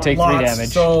 and you take 3 damage.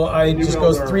 So I just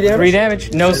goes 3 damage? 3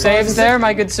 damage. No saves there,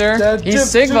 my good sir. He's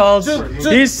Sigvald.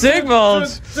 He's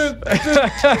Sigvald.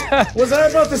 Was I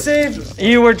about to save?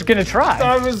 You were going to try.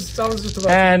 I was just about.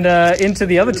 And into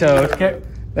the other toad. Okay.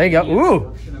 There you go.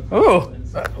 Ooh. Ooh.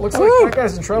 Looks like that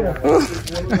guy's in trouble.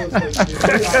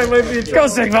 That guy might be in trouble. Go,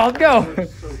 Sigvald, go.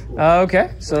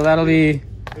 Okay, so that'll be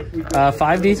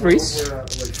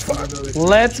 5d3s.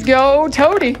 Let's go,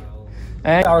 Toady.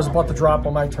 And I was about to drop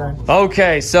on my turn.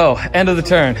 okay, so end of the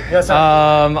turn. Yes, sir.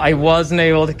 I wasn't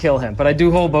able to kill him, but I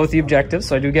do hold both the objectives,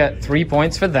 so I do get 3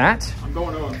 points for that.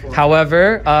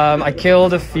 However, I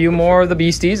killed a few more of the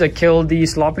beasties. I killed the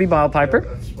Sloppity Bile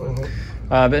Piper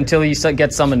until he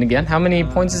gets summoned again. How many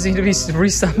points is he to be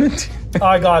resummoned?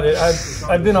 I got it.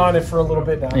 I've been on it for a little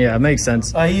bit now. Yeah, it makes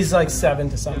sense. He's like 7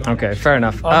 to summon. Okay, fair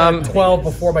enough. I'm at 12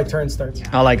 before my turn starts.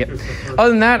 I like it. Other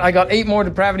than that, I got 8 more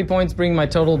depravity points, bringing my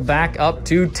total back up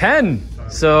to 10.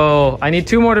 So I need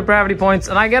 2 more depravity points,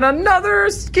 and I get another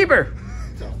keeper.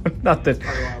 Not that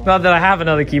I have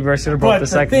another keeper. I should have brought the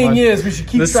second one. The thing is, we should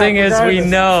keep the track thing is, we regardless.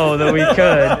 know that we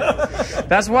could.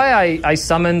 That's why I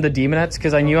summoned the demonettes,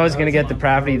 because I knew I was going to get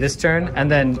depravity this turn,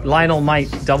 and then Lionel might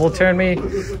double turn me,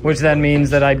 which then means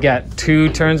that I'd get 2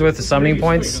 turns worth of summoning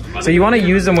points. So you want to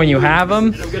use them when you have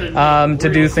them to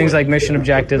do things like mission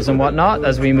objectives and whatnot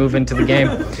as we move into the game.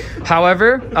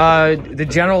 However, the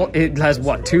general, it has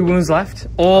what, 2 wounds left?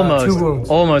 Almost. 2 wounds.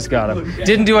 Almost got him.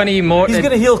 Didn't do any more. He's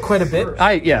going to heal quite a bit.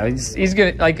 Yeah, he's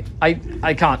gonna, like, I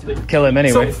can't kill him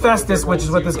anyway. So Festus, which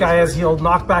is what this guy has, he'll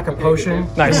knock back a potion.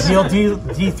 Nice. He'll heal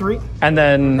D3. And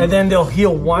then they'll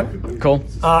heal 1. Cool.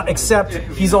 Except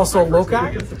he's also a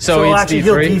loci. So he'll it's actually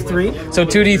D3. heal D3. So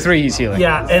 2d3 he's healing.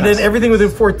 Yeah, and then everything within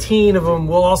 14 of them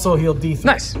will also heal D3.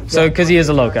 Nice. So because he is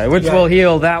a loci, which will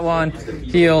heal that one,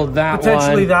 heal that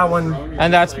Potentially one. that one.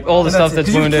 And that's all the stuff it. that's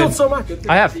 'Cause wounded. You've killed so much.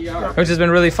 I have, which has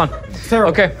been really fun.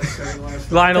 Terrible. Okay.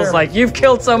 Lionel's Terrible. like, you've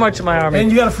killed so much of my army.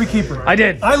 And you got a free keeper. I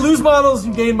did. I lose models,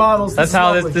 you gain models. That's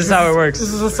how this is how it works.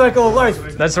 This is a cycle of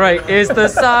life. That's right. It's the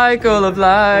cycle of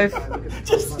life.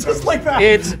 just like that.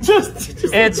 It's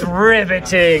just it's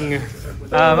riveting.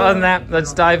 Other than that,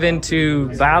 let's dive into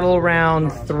battle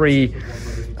round 3,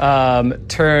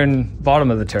 turn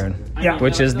bottom of the turn,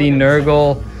 which is the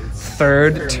Nurgle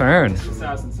 3rd turn.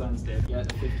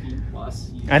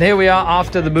 And here we are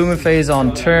after the booming phase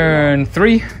on turn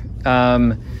 3.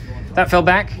 That fell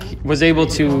back, was able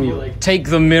to take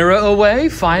the mirror away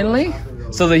finally,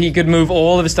 so that he could move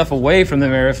all of his stuff away from the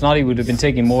mirror. If not, he would have been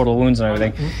taking mortal wounds and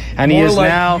everything. And he is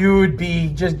now. You would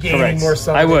be just gaining Correct. more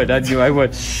stuff. I would. And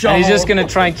he's just going to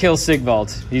try and kill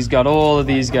Sigvald. He's got all of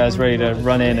these guys ready to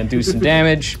run in and do some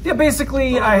damage. Yeah,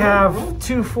 basically, I have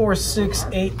 2, 4, 6,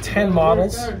 8, 10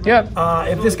 models. Yep.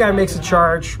 If this guy makes a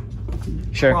charge,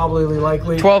 Sure. probably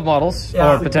likely 12 models,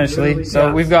 Yeah. or potentially. So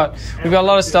Yeah. we've got a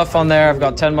lot of stuff on there. I've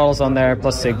got 10 models on there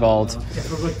plus Sigvald.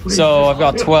 So I've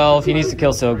got 12. He needs to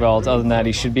kill Sigvald. Other than that,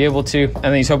 he should be able to. And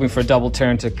then he's hoping for a double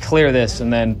turn to clear this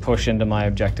and then push into my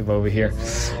objective over here.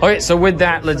 Okay, so with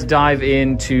that, let's dive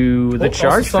into the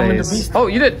charge summoned a phase. beast. Oh,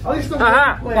 you did.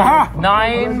 Aha! Aha!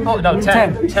 9. Oh, no,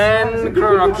 10. 10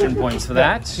 corruption points for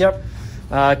that. Yep.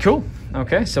 Cool.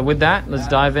 Okay, so with that, let's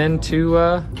dive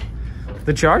into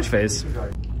the charge phase.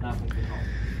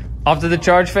 After the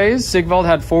charge phase, Sigvald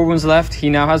had 4 wounds left.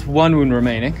 He now has 1 wound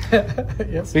remaining.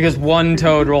 Yes. Because 1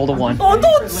 toad rolled a 1. Oh,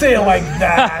 don't say it like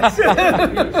that.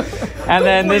 And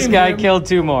then this blame guy him. killed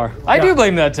 2 more. I do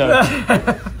blame that toad.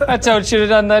 That toad should have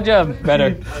done that job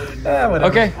better. Whatever.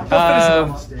 Okay,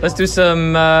 let's do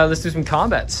some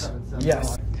combats.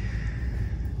 Yes.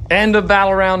 End of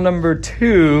battle round number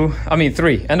 3.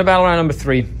 End of battle round number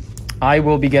 3. I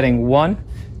will be getting 1,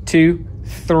 2,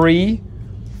 3,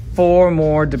 4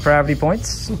 more depravity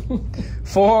points.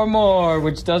 4 more,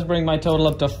 which does bring my total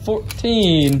up to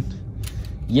 14.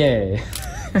 Yay.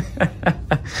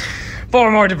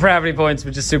 4 more depravity points,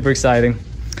 which is super exciting.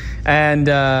 And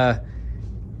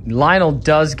Lionel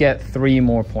does get 3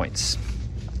 more points.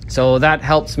 So that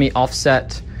helps me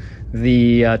offset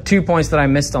the 2 points that I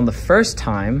missed on the first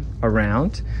time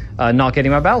around, not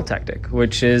getting my battle tactic,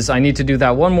 which is I need to do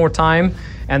that 1 more time,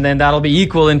 and then that'll be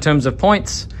equal in terms of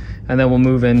points, and then we'll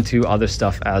move into other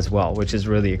stuff as well, which is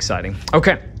really exciting.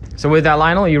 Okay, so with that,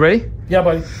 Lionel, are you ready? Yeah,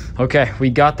 buddy. Okay, we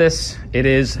got this. It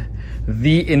is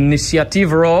the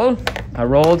initiative roll. I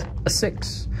rolled a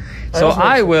 6. So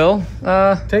I will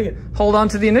take it. Hold on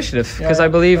to the initiative, because I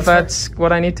believe that's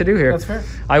what I need to do here. That's fair.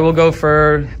 I will go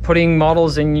for putting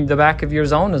models in the back of your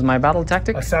zone as my battle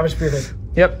tactic. A Savage Spearhead.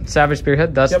 Yep, Savage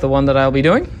Spearhead. That's the one that I'll be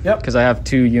doing. Yep. Because I have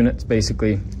 2 units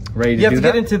basically ready to do that. You have to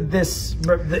get into this.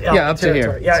 Up to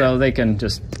here. Yeah, so they can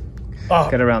just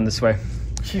get around this way.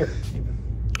 Here.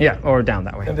 Yeah, or down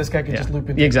that way. And this guy can just loop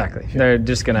in. Exactly. Here. They're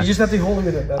just gonna. You just have to hold it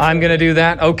with it. I'm gonna do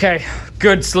that. Okay.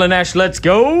 Good, Slaanesh. Let's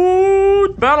go.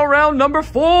 Battle round number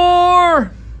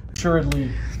 4.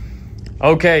 Assuredly.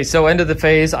 Okay, so end of the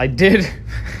phase. I did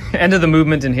end of the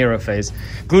movement and hero phase.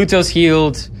 Glutos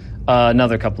healed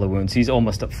another couple of wounds. He's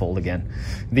almost at full again.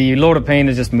 The Lord of Pain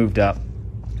has just moved up.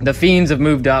 The Fiends have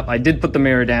moved up. I did put the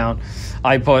mirror down.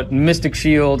 I put Mystic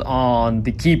Shield on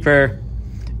the Keeper.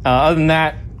 Other than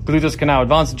that, Glutos can now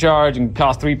advance the charge and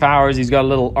cost 3 powers. He's got a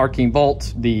little Arcane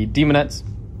Bolt. The Demonettes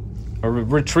are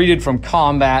retreated from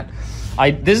combat.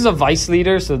 This is a Vice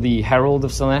Leader, so the Herald of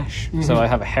Slaanesh. So I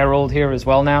have a Herald here as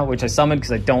well now, which I summoned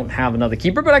because I don't have another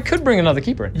Keeper, but I could bring another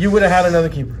Keeper in. You would have had another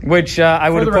Keeper. Which I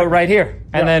would have put right here,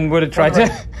 and then would have tried to,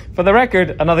 for the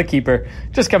record, another Keeper.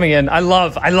 Just coming in. I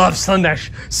love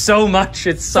Slaanesh so much.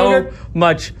 It's so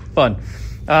much fun.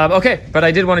 Okay, but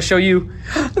I did want to show you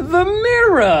the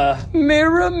mirror.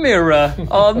 Mirror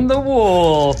on the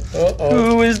wall.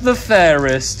 Who is the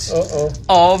fairest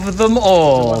of them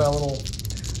all?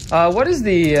 What is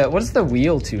the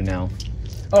wheel to now?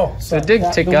 Oh, so it did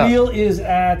tick up. The wheel is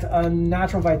at a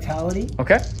natural vitality.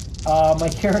 Okay. My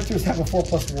characters have a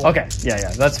 4+1. Okay,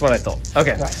 yeah, that's what I thought.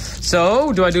 Okay, right.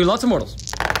 So do I do lots of mortals?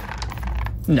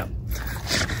 No.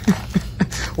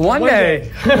 One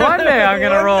day I'm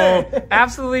gonna roll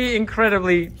absolutely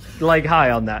incredibly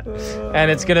high on that,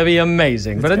 and it's gonna be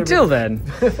amazing. But until then,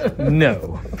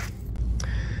 no.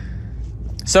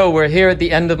 So we're here at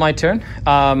the end of my turn.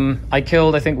 I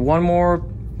killed, I think, one more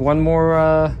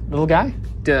little guy,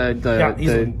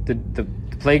 the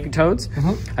plague toads.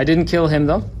 I didn't kill him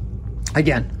though,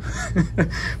 again.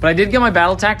 But I did get my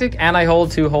battle tactic, and I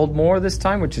hold more this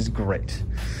time, which is great.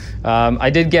 I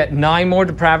did get 9 more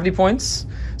depravity points.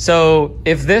 So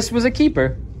if this was a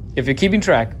keeper, if you're keeping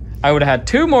track, I would have had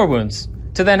 2 more wounds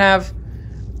to then have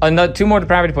another 2 more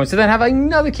depravity points to then have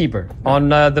another keeper on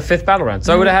the 5th battle round.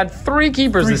 So I would have had 3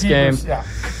 keepers this game,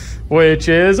 which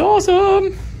is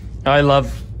awesome. I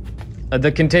love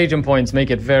the contagion points.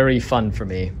 Make it very fun for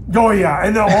me. Oh yeah,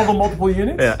 and then all the multiple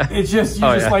units. It's just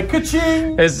like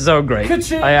ka-ching. It's so great.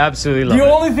 Ka-ching. I absolutely love it. The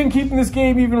only thing keeping this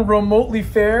game even remotely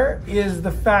fair is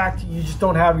the fact you just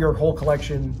don't have your whole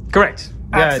collection. Correct.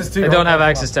 I don't have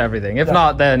access to everything. If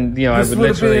not, then I would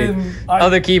literally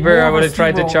other keeper. I would have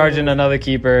tried to charge in another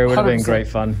keeper. It would have been great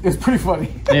fun. It's pretty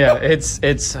funny. Yeah,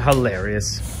 it's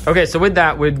hilarious. Okay, so with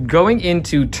that, we're going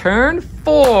into turn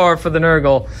 4 for the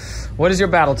Nurgle. What is your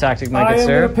battle tactic, my good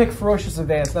sir? I am going to pick Ferocious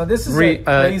Advance. Now this is a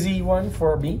crazy one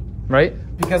for me, right?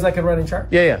 Because I can run in charge.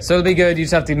 Yeah. So it'll be good. You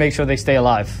just have to make sure they stay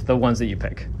alive, the ones that you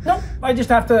pick. No, I just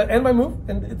have to end my move,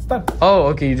 and it's done. Oh,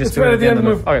 okay. You just do it at the end of the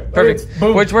move. Okay, perfect.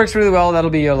 Which works really well. That'll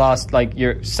be your last,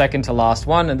 your second to last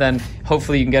one, and then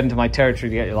hopefully you can get into my territory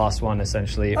to get your last one,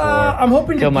 essentially. Or I'm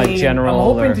hoping kill my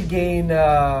general. I'm hoping to gain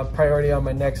priority on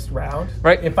my next round.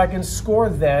 Right. If I can score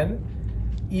then.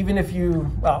 Even if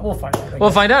you, we'll find out. We'll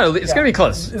find out. It's going to be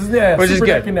close, which is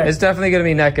good. It's definitely going to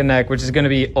be neck and neck, which is going to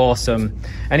be awesome.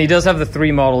 And he does have the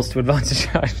 3 models to advance the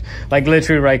charge,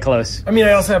 literally right close. I mean,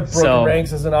 I also have broken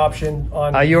ranks as an option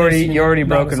on. You already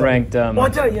broken ranked.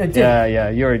 I did. Yeah,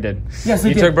 you already did. Yes,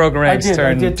 you took broken ranks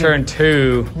turn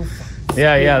 2.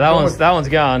 Yeah, that one's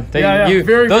gone.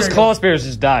 Those claw spears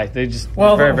just die. They just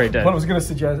very dead. What I was going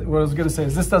to say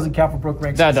is this doesn't count for broken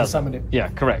ranks. That doesn't. Summoned it. Yeah,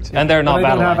 correct. And they're not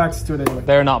battle line. I don't have access to it anyway.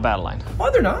 They're not battle line.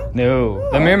 Oh, they're not? No.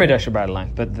 The Myrmidesh are battle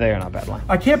line, but they are not battle line.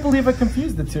 I can't believe I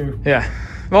confused the two. Yeah.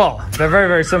 Well, they're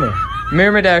very similar.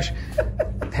 Myrmidesh,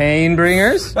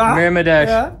 Painbringers.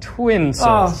 Myrmidesh, Twin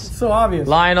Souls. Oh, so obvious.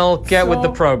 Lionel, get with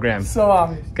the program. So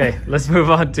obvious. Okay, let's move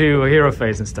on to hero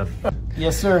phase and stuff.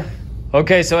 Yes, sir.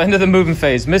 Okay, so end of the movement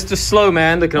phase. Mr.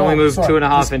 Slowman that can only move sorry.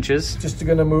 2.5 inches. Just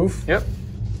gonna move. Yep.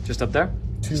 Just up there.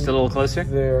 Just a little closer.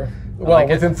 There. Well, like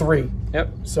it. within 3. Yep.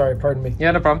 Sorry, pardon me.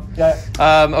 Yeah, no problem. Yeah.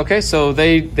 Okay, so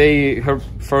they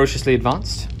ferociously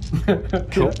advanced.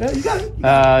 Cool. Yeah, you got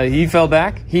it. He fell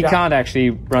back. He can't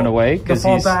actually run away The because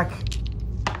fall he's. back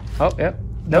Oh, yep.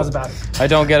 doesn't Nope. matter. I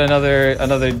don't get another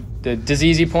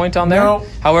diseasey point on there. No.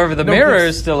 However, the No mirror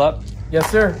plus. is still up. Yes,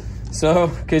 sir. So,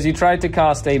 because you tried to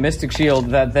cast a Mystic Shield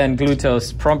that then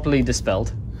Glutos promptly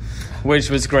dispelled, which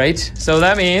was great. So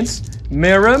that means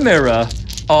mirror, mirror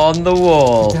on the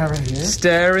wall, Yeah, right here.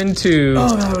 stare into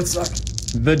Oh, that would suck.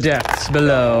 the depths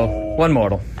below. One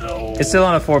mortal. It's still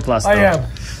on a 4+. I though. am.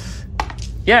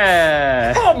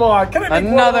 Yeah. Come on, can I make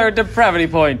Another depravity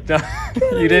point.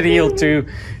 You did heal too.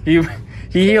 He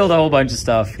healed a whole bunch of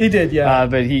stuff. He did, yeah.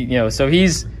 But so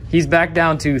he's back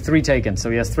down to 3 taken. So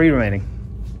he has 3 remaining.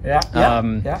 Yeah.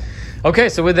 Yeah. Okay,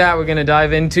 so with that, we're going to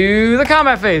dive into the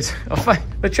combat phase,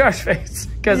 the charge phase.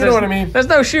 Because You know what I mean. There's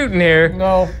no shooting here.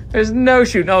 No. There's no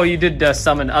shooting. Oh, you did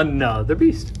summon another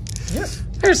beast. Yes.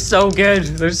 They're so good.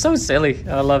 They're so silly.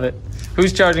 I love it.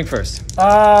 Who's charging first?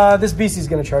 This beastie's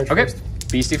gonna charge Okay, first.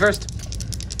 beastie first.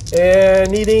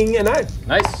 And needing a 9.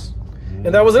 Nice.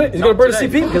 And that was it. He's gonna burn a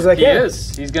CP because I He can.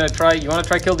 is. He's going to try. You want to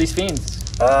try kill these fiends?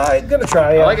 I'm gonna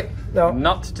try. Yeah. I like it. No,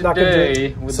 Not not gonna do today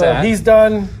it. with So that. he's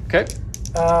done. Okay.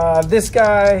 This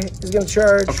guy is gonna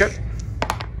charge. Okay.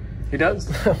 He does.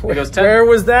 He goes 10. Where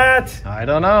was that? I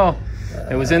don't know.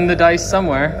 It was in the dice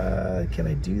somewhere. Can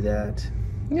I do that?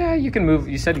 Yeah, you can move.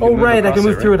 You said you Oh could move right, I across can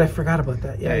move it, through right? it. I forgot about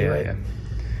that. Yeah, you're right. Yeah.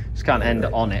 Just can't end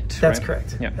on it. That's right?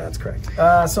 correct. Yeah. That's correct.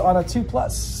 So on a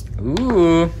 2+.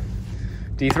 Ooh.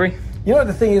 D3. You know what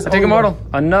the thing is? Take a mortal.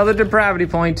 Another depravity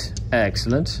point.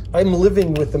 Excellent. I'm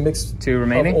living with the mix. 2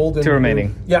 remaining. Of old and 2 remaining.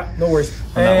 new. Yeah, no worries.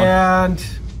 that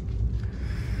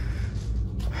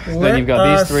And Then you've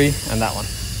got these 3 and that one.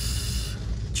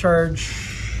 Charge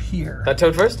here. That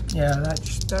toad first? Yeah,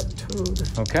 that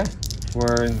toad. Okay.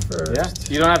 We're in, First.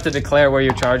 yeah. You don't have to declare where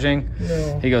you're charging.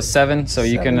 No. He goes 7, so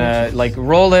you can 7. like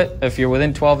roll it. If you're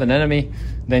within 12 of an enemy,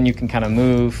 then you can kind of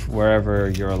move wherever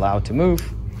you're allowed to move,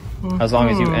 as long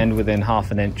as you end within half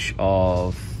an inch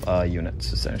of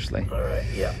units, essentially. All right.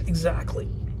 Yeah, exactly.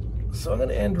 So I'm going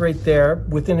to end right there,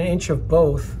 within an inch of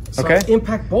both. So Okay. I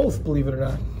impact both, believe it or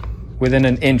not. Within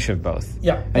an inch of both.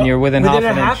 Yeah. And you're within half a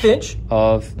an half inch.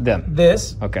 of them.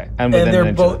 This. Okay. And within And an they're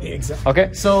inch both of them. exactly.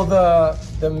 Okay. So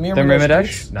the Mirror The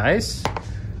Mimidash, Mimidash, nice.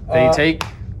 They take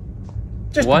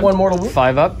just 1, one mortal wound.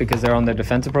 5 up because they're on their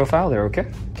defensive profile. They're okay.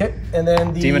 Okay, and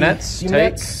then the Demonettes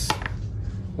Demonettes.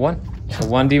 1. So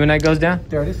 1 Demonette goes down.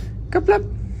 There it is. Kaplep.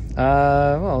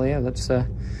 Well, yeah, let's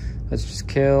just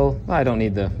kill. Well, I don't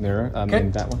need the mirror. I mean,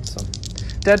 that one. So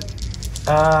dead.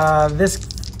 This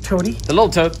toady. The little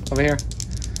toad over here.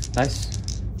 Nice.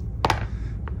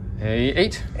 A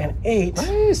 8. And 8.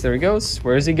 Nice. There he goes.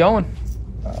 Where is he going?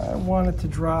 I wanted to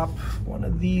drop one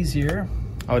of these here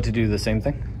Oh, to do the same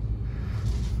thing.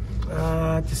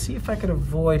 to see if I could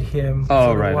avoid him. Oh,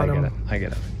 don't right. I want get him it. I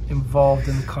get it. Involved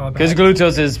in combat. Because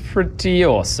Glutos is pretty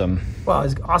awesome. Well,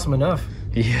 he's awesome enough.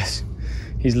 He is.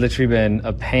 He's literally been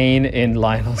a pain in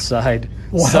Lionel's side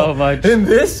so much. In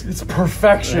this, it's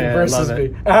perfection Yeah, I versus love me.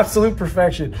 it. Absolute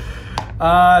perfection. Do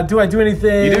I do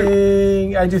anything? You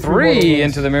do. I do 3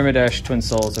 into the Mimidash Twin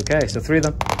Souls. Okay, so 3 of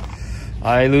them.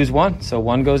 I lose 1, so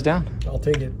 1 goes down. I'll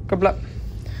take it. Kabla.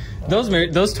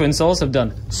 Those Twin Souls have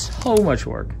done so much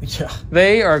work. Yeah.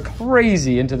 They are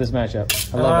crazy into this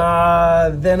matchup. I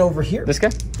love Then over here. it. This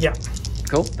guy? Yeah.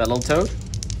 Cool. That little toad?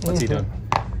 What's he doing?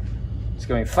 He's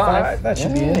going 5. 5, that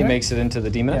should be it, He right? makes it into the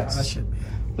Yeah, Demonettes. that should be.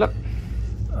 Blip.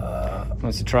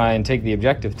 Wants to try and take the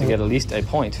objective to get at least a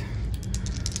point.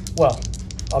 Well,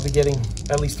 I'll be getting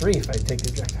at least 3 if I take the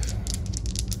objective.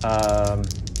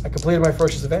 I completed my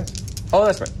ferocious advance. Oh,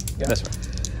 that's right. Yeah. That's right.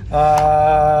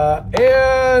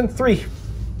 And 3.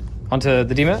 Onto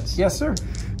the Demonettes? Yes, sir.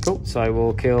 Cool. So I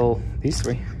will kill these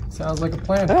 3. Sounds like a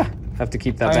plan. Have to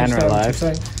keep that I banner understand what you're alive.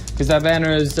 saying. Because that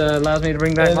banner allows me to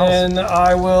bring back And models. then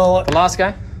I will The last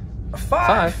guy?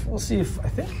 5. We'll see if I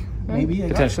think maybe I got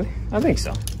it. Potentially. I think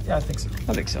so. Yeah, I think so.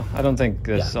 I think so. I don't think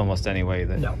there's almost any way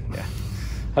that... No. Yeah.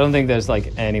 I don't think there's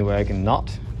like any way I can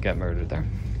not get murdered there.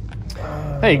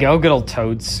 There you go. Good old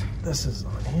toads. This is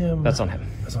on him. That's on him.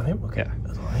 That's on him. Okay. Yeah.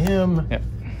 That's on him. Yeah.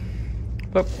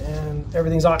 Boop. And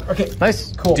everything's on. Okay.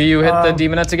 Nice. Cool. Do you hit the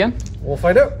Demonettes again? We'll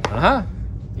find out. Uh-huh.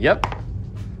 Yep.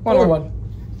 One Only more.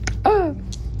 one.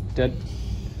 Dead.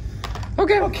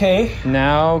 Okay. Okay.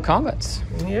 Now combats.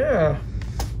 Yeah.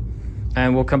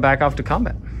 And we'll come back after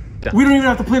combat. We don't even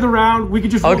have to play the round. We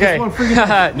could just roll Okay. this one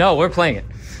freaking. No, we're playing it.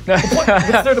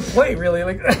 What's there to play, really?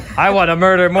 Like, I want to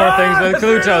murder more things with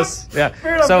Klutos. Yeah.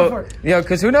 Fair enough, go So, for it. you know,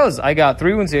 because who knows? I got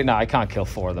 3 wounds here. No, I can't kill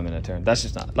 4 of them in a turn. That's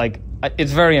just not, like,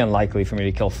 it's very unlikely for me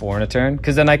to kill 4 in a turn.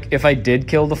 Because then, if I did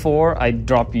kill the 4, I'd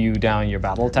drop you down your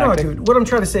battle no, tactic. dude. What I'm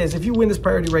trying to say is, if you win this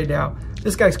priority right now,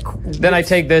 this guy's. Then I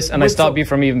take this and I stop you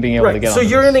from even being able to get on. So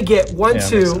you're this. going to get 1, Yeah,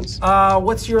 2. makes sense.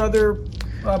 What's your other?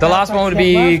 The last one would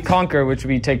be Conquer, which would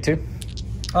be take 2.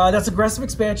 That's aggressive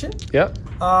expansion. Yep.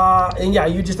 And yeah,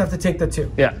 you just have to take the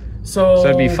 2. Yeah. So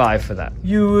it'd be 5 for that.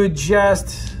 You would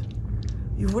just.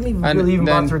 You wouldn't even And really even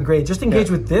then- bother engage. Just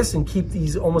engage with this and keep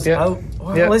these almost Yeah. out.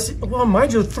 Well, Yeah. well,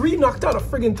 mind you, 3 knocked out a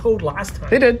friggin' toad last time.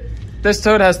 They did. This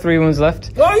toad has 3 wounds left.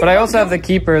 Oh, But I yeah. also have the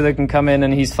keeper that can come in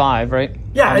and he's 5, right?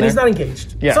 Yeah, On and he's there. not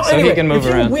engaged. Yeah, so he anyway, can move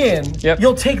if around. you win, Yep.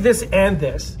 you'll take this and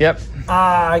this. Yep.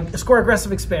 Score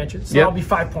aggressive expansion, so Yep. that'll be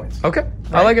 5 points. Okay.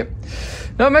 I like it.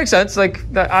 No, it makes sense. Like,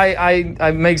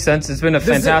 I makes sense. It's been a is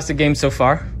it. fantastic game so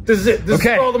far. This is it. This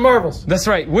Okay. is all the marbles. That's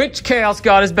right. Which Chaos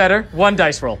God is better? 1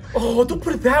 dice roll. Oh, don't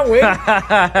put it that way. Oh,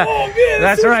 man.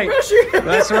 That's too much right. pressure.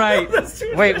 That's right. That's too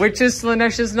much Wait, pressure. which is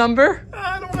Slaanesh's number?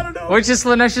 I don't want to know. Which is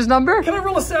Slaanesh's number? Can I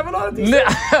roll a 7 on it?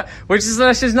 Which is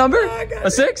Slaanesh's number? I got A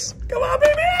it. 6? Come on,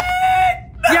 baby.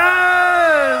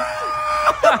 Yes!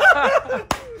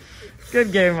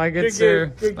 Good game, my good, Good sir.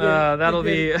 game, good game, That'll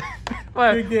good be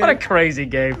what game. a crazy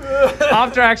game.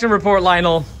 After action report,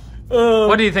 Lionel.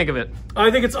 What do you think of it? I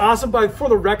think it's awesome, but for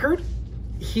the record,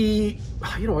 I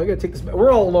gotta take this back. We're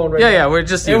all alone right now. Yeah, we're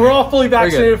just And we're all fully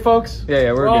vaccinated, folks.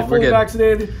 Yeah, we're all good, we're fully good.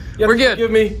 vaccinated. You have We're to good.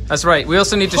 Forgive me. That's right. We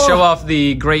also need to show off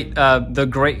the great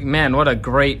man. What a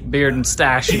great beard and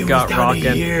stash you got rocking.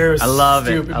 I love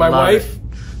it. I My love wife,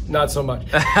 not so much.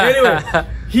 Anyway,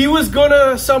 he was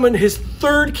gonna summon his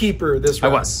 3rd keeper this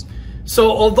round. I was. So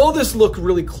although this looked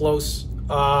really close,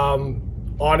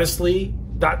 honestly,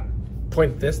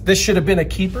 this should have been a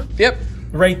keeper Yep.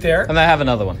 right there. And I have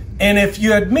another one. And if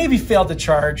you had maybe failed to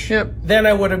charge, Yep. then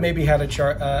I would have maybe had a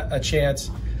chance.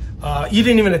 You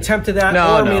didn't even attempt to that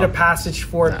or made a passage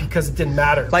for it because it didn't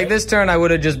matter. Like this turn, I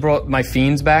would have just brought my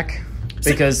fiends back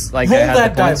because like roll I had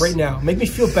that the die points. right now. Make me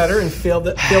feel better and fail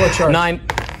a charge. 9.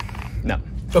 No.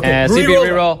 Okay, CP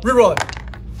reroll. Reroll it.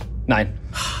 9.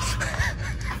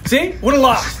 See? Would have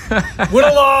lost. Would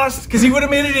have lost because he would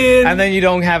have made it in. And then you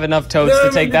don't have enough toads to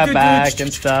take that back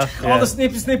and stuff. All Yeah. the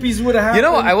snippies would have happened. You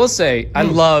know what? I will say, I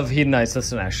love Hedonites of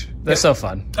Slaanesh. They're so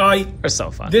fun. They're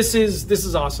so fun. This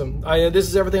is awesome. This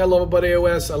is everything I love about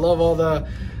AOS. I love all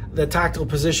the tactical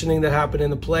positioning that happened in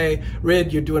the play.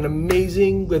 Rid, you're doing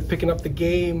amazing with picking up the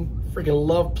game. Freaking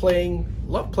love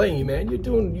playing you, man. You're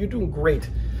doing great.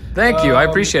 Thank you. I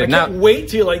appreciate it. I can't wait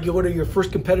till you go to your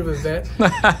first competitive event.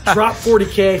 Drop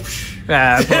 40K.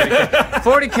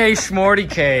 40K,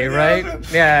 schmorty-K, right?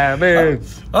 Yeah, boo.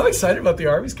 I'm excited about the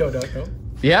armies coming out, though.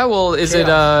 Yeah, well, is it,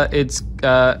 it's,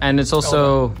 and it's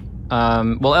also,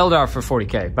 Eldar for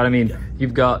 40K, but I mean,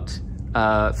 you've got,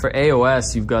 for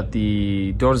AOS, you've got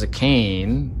the Daughters of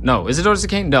Cain. No, is it Daughters of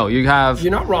Cain? No, you have...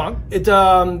 You're not wrong. It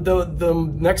the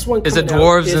next one Is it coming out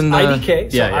Dwarves is and the...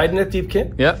 IDK, so yeah. Ideneth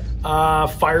Deepkin. Yep.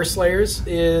 Fire Slayers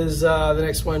is the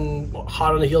next one,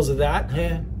 hot on the heels of that.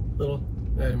 Little...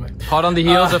 Anyway. Hot on the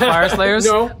heels of Fire Slayers?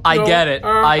 No, I no. get it.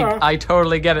 I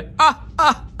totally get it.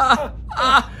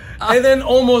 And then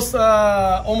almost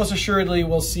assuredly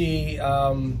we'll see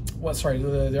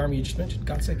the army you just mentioned.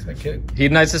 God's sakes, that kid.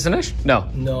 Hedonites of Slaanesh? No.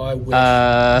 No, I wish.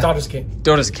 Daughters King.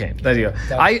 Daughters of Cain. There you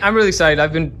go. I'm really excited.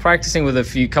 I've been practicing with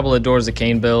a couple of Daughters of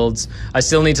Cain builds. I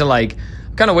still need to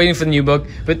kind of waiting for the new book.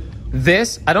 But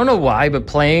this, I don't know why, but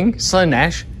playing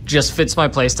Slaanesh just fits my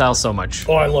playstyle so much.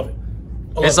 Oh, I love it.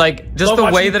 It's like just the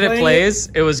way that it plays.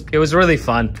 It was really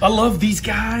fun. I love these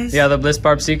guys. Yeah, the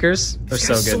Blissbarb Seekers. They're These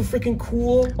so guys good. So freaking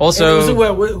cool. Also, and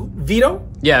was it Vito?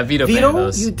 Yeah, Vito.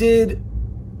 Vito, you did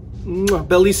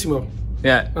bellissimo.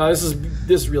 Yeah. This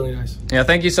is really nice. Yeah,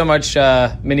 thank you so much,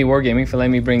 Mini Wargaming, for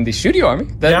letting me bring the studio army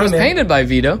that was painted by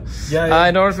Vito. Yeah.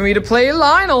 In order for me to play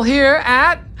Lionel here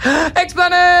at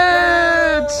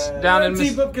Exponent down in.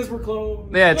 Because we're close.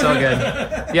 Yeah, it's all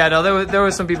good. Yeah, no, there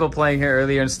were some people playing here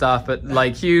earlier and stuff, but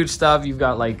huge stuff. You've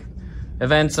got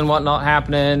events and whatnot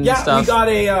happening. Yeah, and stuff. we got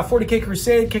a 40K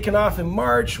Crusade kicking off in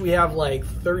March. We have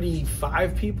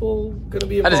 35 people gonna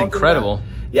be involved. That is incredible. In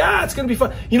that. Yeah, it's gonna be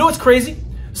fun. You know what's crazy?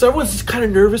 So everyone's just kind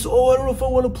of nervous. Oh, I don't know if I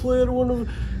want to play. I don't want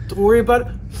to. Don't worry about it.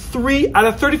 3 out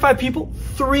of 35 people,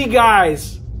 3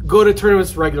 guys go to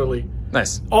tournaments regularly.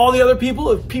 Nice. All the other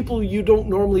people are people you don't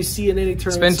normally see in any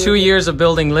tournament. It's been 2 years of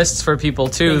building lists for people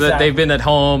too that they've been at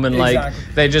home and like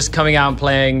they're just coming out and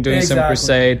playing, doing some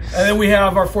crusade. And then we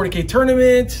have our 40K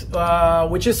tournament,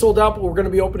 which is sold out, but we're going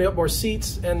to be opening up more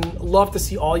seats and love to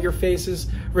see all your faces.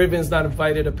 Riven's not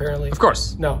invited apparently. Of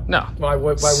course. No. Why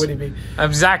would he be?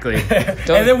 Exactly.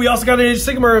 And then we also got an Age of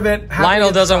Sigmar event.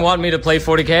 Lionel doesn't want me to play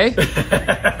 40K.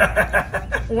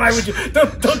 Why would you?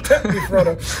 Don't tempt me,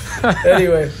 Frodo.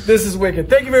 Anyway, this is wicked.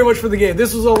 Thank you very much for the game.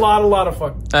 This was a lot of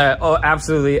fun. Oh,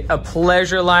 absolutely. A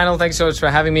pleasure, Lionel. Thanks so much for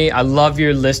having me. I love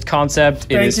your list concept.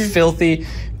 It is filthy.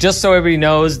 Just so everybody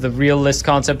knows, the real list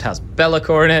concept has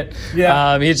Be'lakor in it.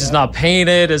 Yeah. He's just not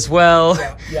painted as well.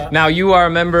 Yeah. Now, you are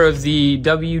a member of the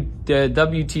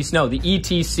the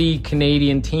ETC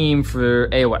Canadian team for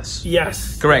AOS.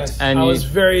 Yes. Correct. Yes. And I was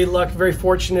very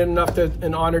fortunate enough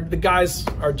and honored. The guys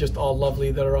are just all lovely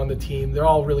that are on the team. They're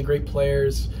all really great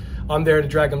players. I'm there to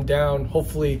drag them down.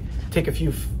 Hopefully, take a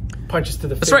few punches to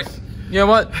the face. That's right. You know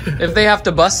what? If they have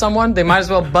to bust someone, they might as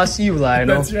well bust you,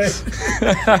 Lionel. That's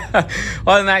right.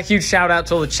 Other than that, huge shout out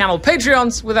to all the channel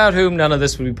Patreons, without whom none of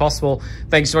this would be possible.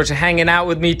 Thanks so much for hanging out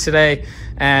with me today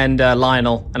and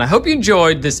Lionel. And I hope you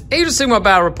enjoyed this Age of Sigmar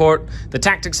battle report, the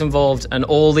tactics involved, and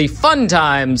all the fun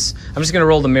times. I'm just going to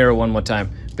roll the mirror one more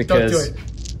time because... Don't do it.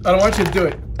 I don't want you to do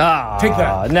it. Take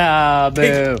that. Nah,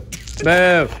 boo.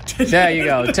 Boo. There you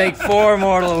go. Take 4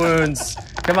 mortal wounds.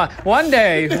 Come on. One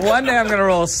day I'm going to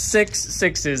roll 6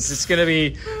 sixes. It's going to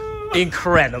be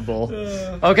incredible.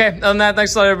 Okay, other than that,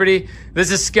 thanks a lot, everybody.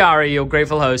 This is Skari, your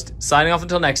grateful host, signing off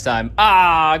until next time.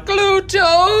 Glutos!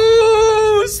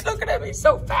 Look at him, he's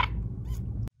so fat.